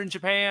over in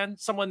Japan,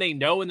 someone they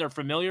know and they're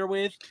familiar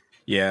with.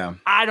 Yeah.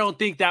 I don't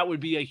think that would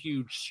be a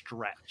huge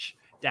stretch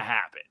to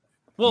happen.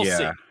 We'll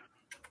see.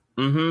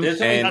 Mm-hmm.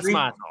 That's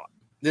my thought.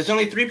 There's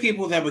only 3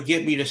 people that would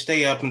get me to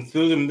stay up and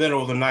through the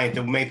middle of the night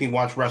that would make me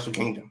watch Wrestle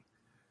Kingdom.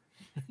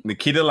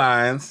 Nikita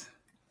Lyons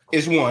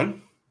is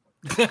 1.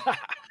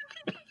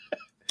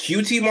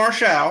 QT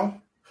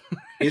Marshall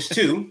is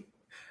 2.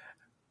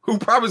 Who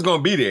probably is going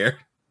to be there.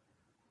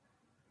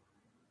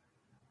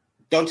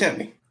 Don't tempt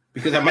me,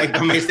 because I might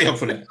stay up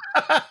for that.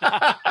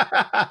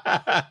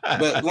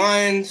 But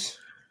Lyons,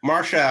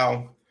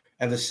 Marshall,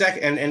 and the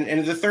second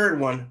and the third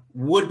one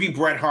would be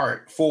Bret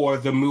Hart for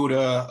the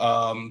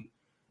Muta,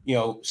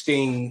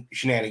 Sting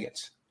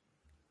shenanigans.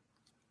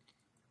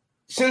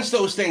 Since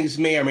those things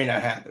may or may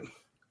not happen,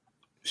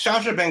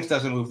 Sasha Banks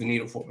doesn't move the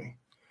needle for me.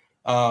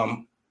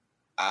 And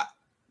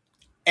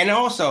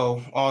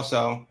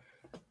also,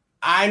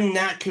 I'm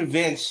not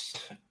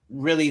convinced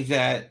really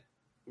that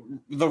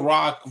The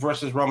Rock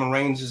versus Roman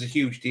Reigns is a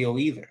huge deal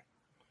either.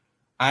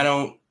 I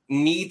don't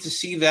need to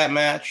see that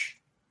match.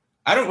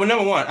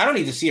 Number one, I don't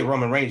need to see a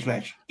Roman Reigns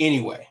match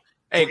anyway.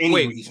 Hey, for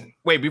any reason.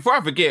 Wait, before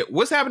I forget,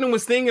 what's happening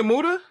with Sting and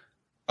Muta?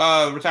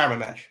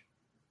 Retirement match.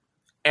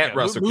 at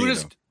Wrestle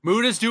Kingdom.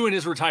 Muda's doing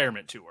his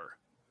retirement tour.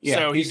 Yeah,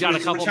 so he's got a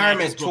couple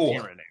retirement tour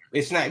here and there.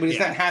 It's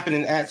not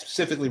happening at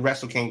specifically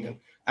Wrestle Kingdom.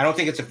 I don't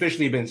think it's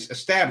officially been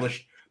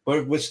established,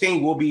 but with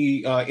Sting will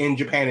be in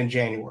Japan in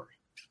January.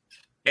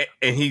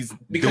 And he's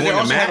because they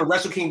also have a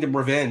Wrestle Kingdom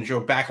Revenge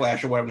or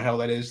Backlash or whatever the hell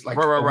that is. Like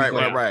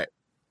right.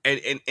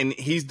 And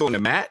he's doing a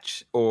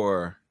match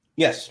or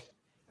yes,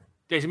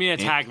 there's gonna be a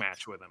tag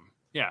match with him.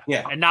 Yeah.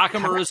 And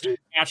Nakamura's doing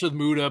a match with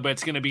Muda, but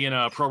it's gonna be in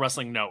a Pro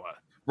Wrestling Noah.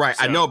 Right,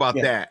 so, I know about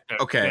that.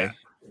 Okay,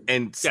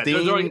 and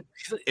Sting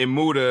and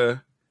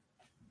Muda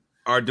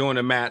are doing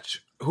a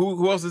match.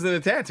 Who else is in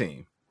the tag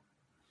team?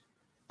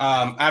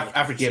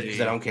 I forget because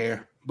I don't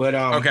care. But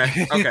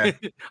okay.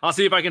 I'll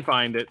see if I can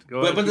find it.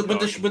 But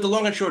the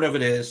long and short of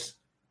it is,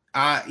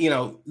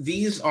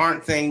 these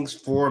aren't things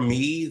for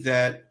me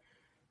that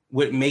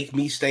would make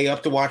me stay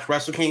up to watch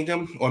Wrestle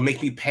Kingdom or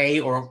make me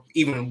pay or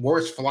even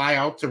worse, fly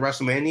out to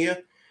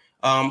WrestleMania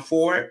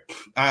for it.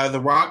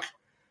 The Rock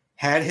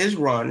had his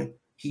run.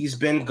 He's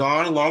been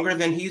gone longer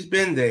than he's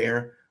been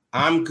there.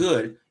 I'm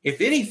good.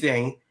 If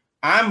anything,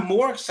 I'm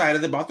more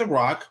excited about The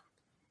Rock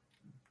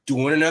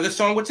doing another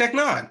song with Tech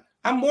Nine.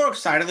 I'm more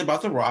excited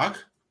about The Rock.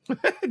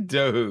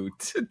 Dude.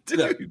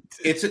 Look,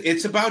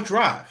 it's about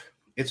drive.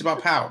 It's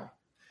about power.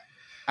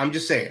 I'm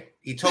just saying.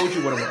 He told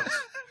you what it was.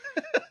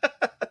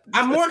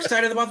 I'm more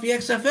excited about the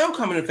XFL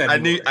coming in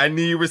February. I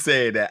knew you were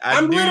saying that.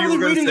 I'm literally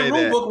reading the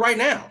rule book right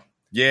now.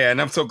 Yeah, and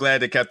I'm so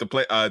glad they kept the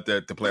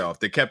playoff.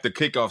 They kept the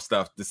kickoff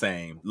stuff the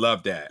same.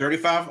 Love that.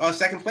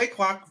 35-second play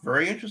clock.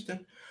 Very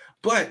interesting.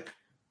 But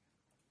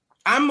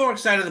I'm more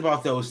excited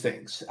about those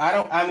things.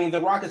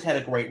 The Rock has had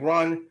a great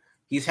run.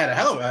 He's had a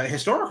hell of a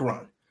historic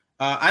run.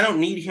 I don't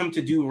need him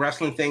to do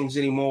wrestling things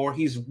anymore.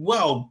 He's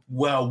well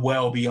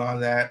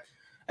beyond that.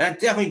 And I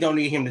definitely don't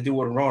need him to do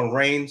what Roman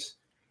Reigns.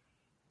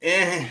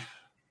 And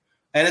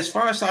as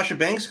far as Sasha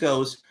Banks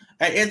goes,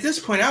 at this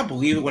point, I'll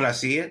believe it when I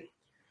see it.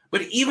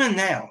 But even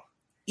now,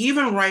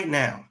 even right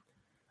now,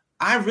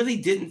 I really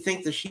didn't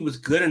think that she was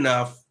good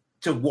enough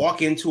to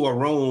walk into a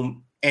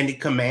room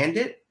and command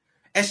it,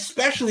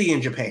 especially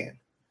in Japan.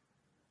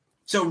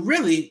 So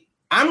really,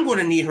 I'm going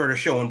to need her to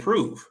show and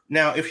prove.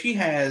 Now, if she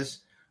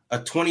has a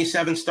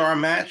 27-star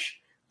match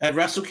at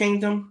Wrestle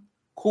Kingdom,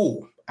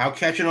 cool. I'll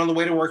catch it on the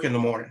way to work in the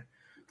morning.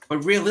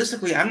 But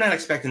realistically, I'm not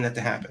expecting that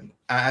to happen.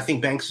 I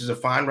think Banks is a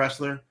fine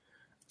wrestler.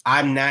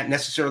 I'm not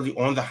necessarily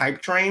on the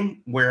hype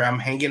train where I'm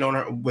hanging on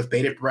her with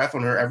bated breath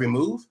on her every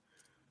move.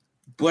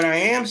 What I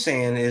am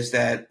saying is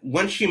that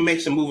once she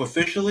makes a move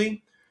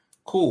officially,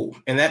 cool.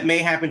 And that may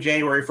happen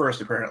January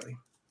 1st, apparently.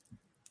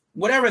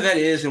 Whatever that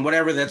is and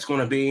whatever that's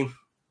going to be,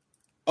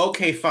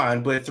 okay,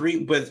 fine. But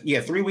 3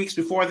 weeks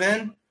before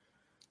then,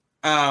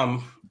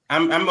 I'm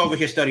over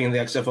here studying the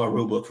XFL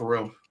rulebook for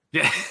real.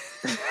 Yeah.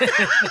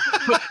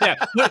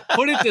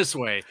 Put it this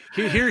way.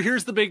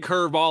 Here's the big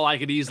curveball I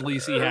could easily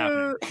see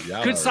happening.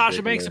 Could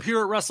Sasha Banks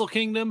appear at Wrestle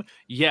Kingdom?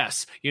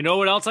 Yes. You know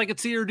what else I could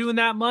see her doing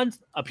that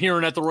month?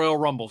 Appearing at the Royal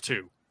Rumble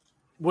too.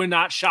 Would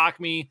not shock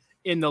me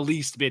in the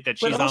least bit that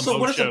she's on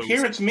both shows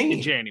appearance mean?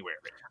 In January.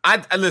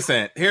 I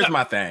listen. Here's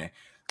my thing.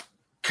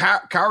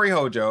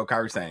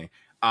 Kairi Sane,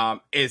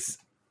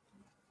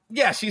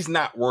 she's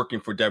not working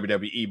for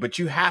WWE, but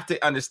you have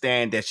to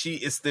understand that she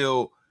is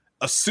still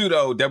a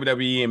pseudo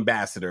WWE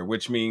ambassador,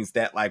 which means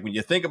that like when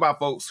you think about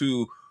folks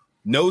who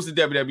knows the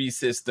WWE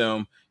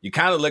system, you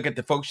kind of look at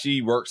the folks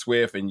she works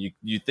with and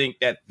you think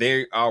that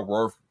they are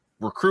worth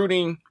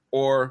recruiting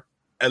or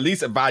at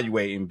least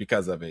evaluating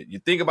because of it. You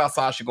think about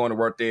Sasha going to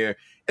work there,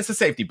 it's a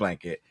safety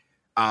blanket.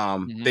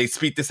 They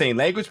speak the same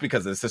language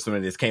because of the system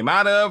that this came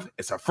out of.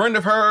 It's a friend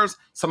of hers,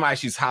 somebody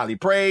she's highly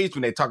praised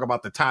when they talk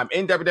about the time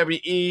in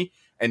WWE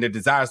and the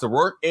desires to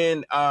work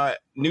in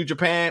New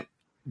Japan.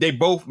 They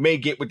both may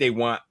get what they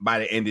want by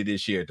the end of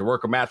this year to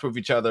work a match with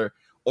each other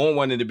on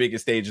one of the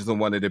biggest stages on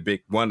one of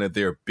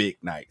their big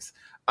nights.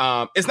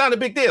 It's not a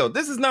big deal.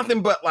 This is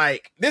nothing but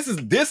like this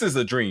is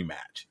a dream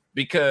match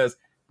because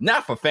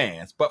not for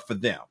fans, but for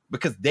them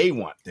because they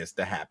want this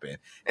to happen.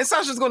 And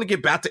Sasha's going to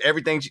get back to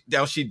everything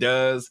else she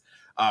does,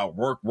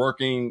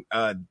 working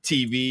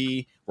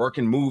TV,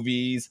 working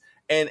movies.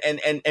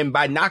 And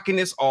by knocking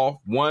this off,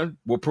 one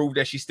will prove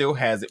that she still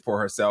has it for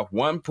herself.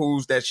 One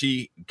proves that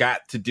she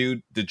got to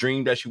do the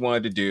dream that she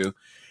wanted to do.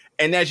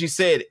 And as you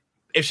said,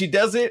 if she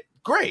does it,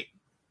 great.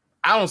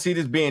 I don't see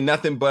this being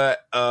nothing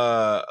but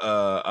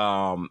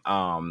almost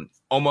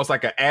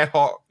like an ad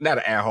hoc, not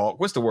an ad hoc.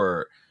 What's the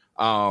word?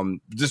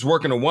 Just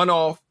working a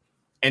one-off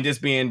and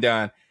just being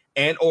done.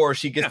 And or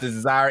she gets the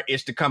desired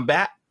itch to come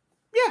back.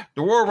 Yeah,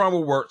 the Royal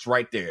Rumble works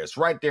right there. It's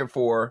right there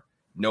for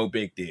no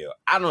big deal.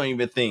 I don't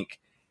even think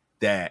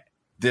that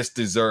this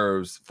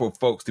deserves for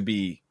folks to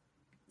be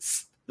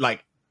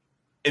like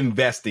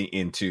investing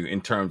into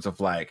in terms of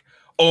like,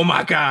 oh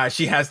my God,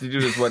 she has to do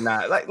this,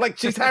 whatnot. Like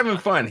she's having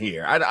fun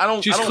here. I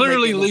don't. She's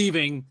clearly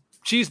leaving.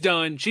 She's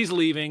done. She's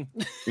leaving.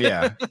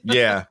 Yeah.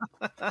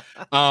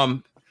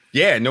 Nobody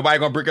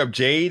gonna bring up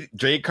Jade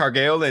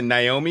Cargill and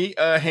Naomi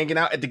hanging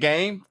out at the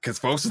game because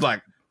folks is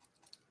like,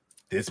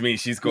 this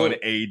means she's going to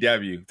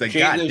AEW. It's like,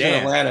 Jade lives in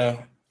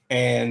Atlanta,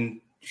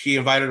 and she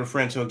invited a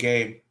friend to a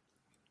game.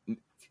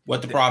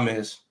 What the problem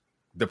is?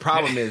 The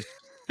problem is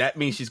that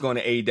means she's going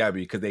to AEW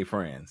because they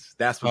friends.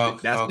 That's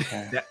what.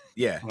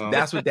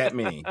 That's what that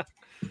means.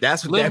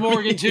 That's what Liv that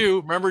Morgan means. too.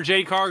 Remember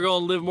Jade Cargill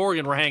and Liv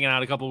Morgan were hanging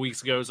out a couple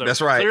weeks ago. So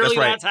that's right. Clearly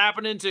that's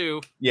happening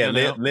too. Yeah,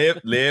 live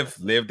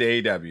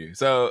the AEW.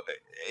 So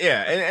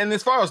yeah, and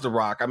as far as The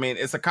Rock, I mean,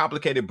 it's a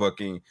complicated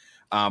booking,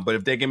 but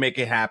if they can make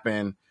it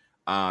happen,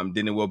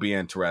 then it will be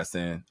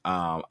interesting.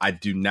 I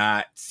do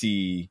not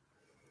see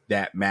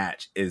that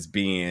match as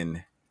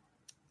being.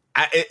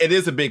 It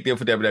is a big deal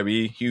for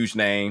WWE, huge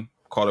name,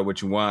 call it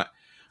what you want,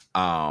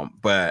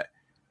 but.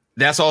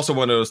 That's also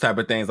one of those type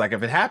of things. Like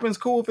if it happens,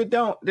 cool. If it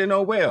don't, then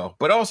oh well.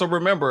 But also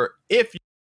remember, if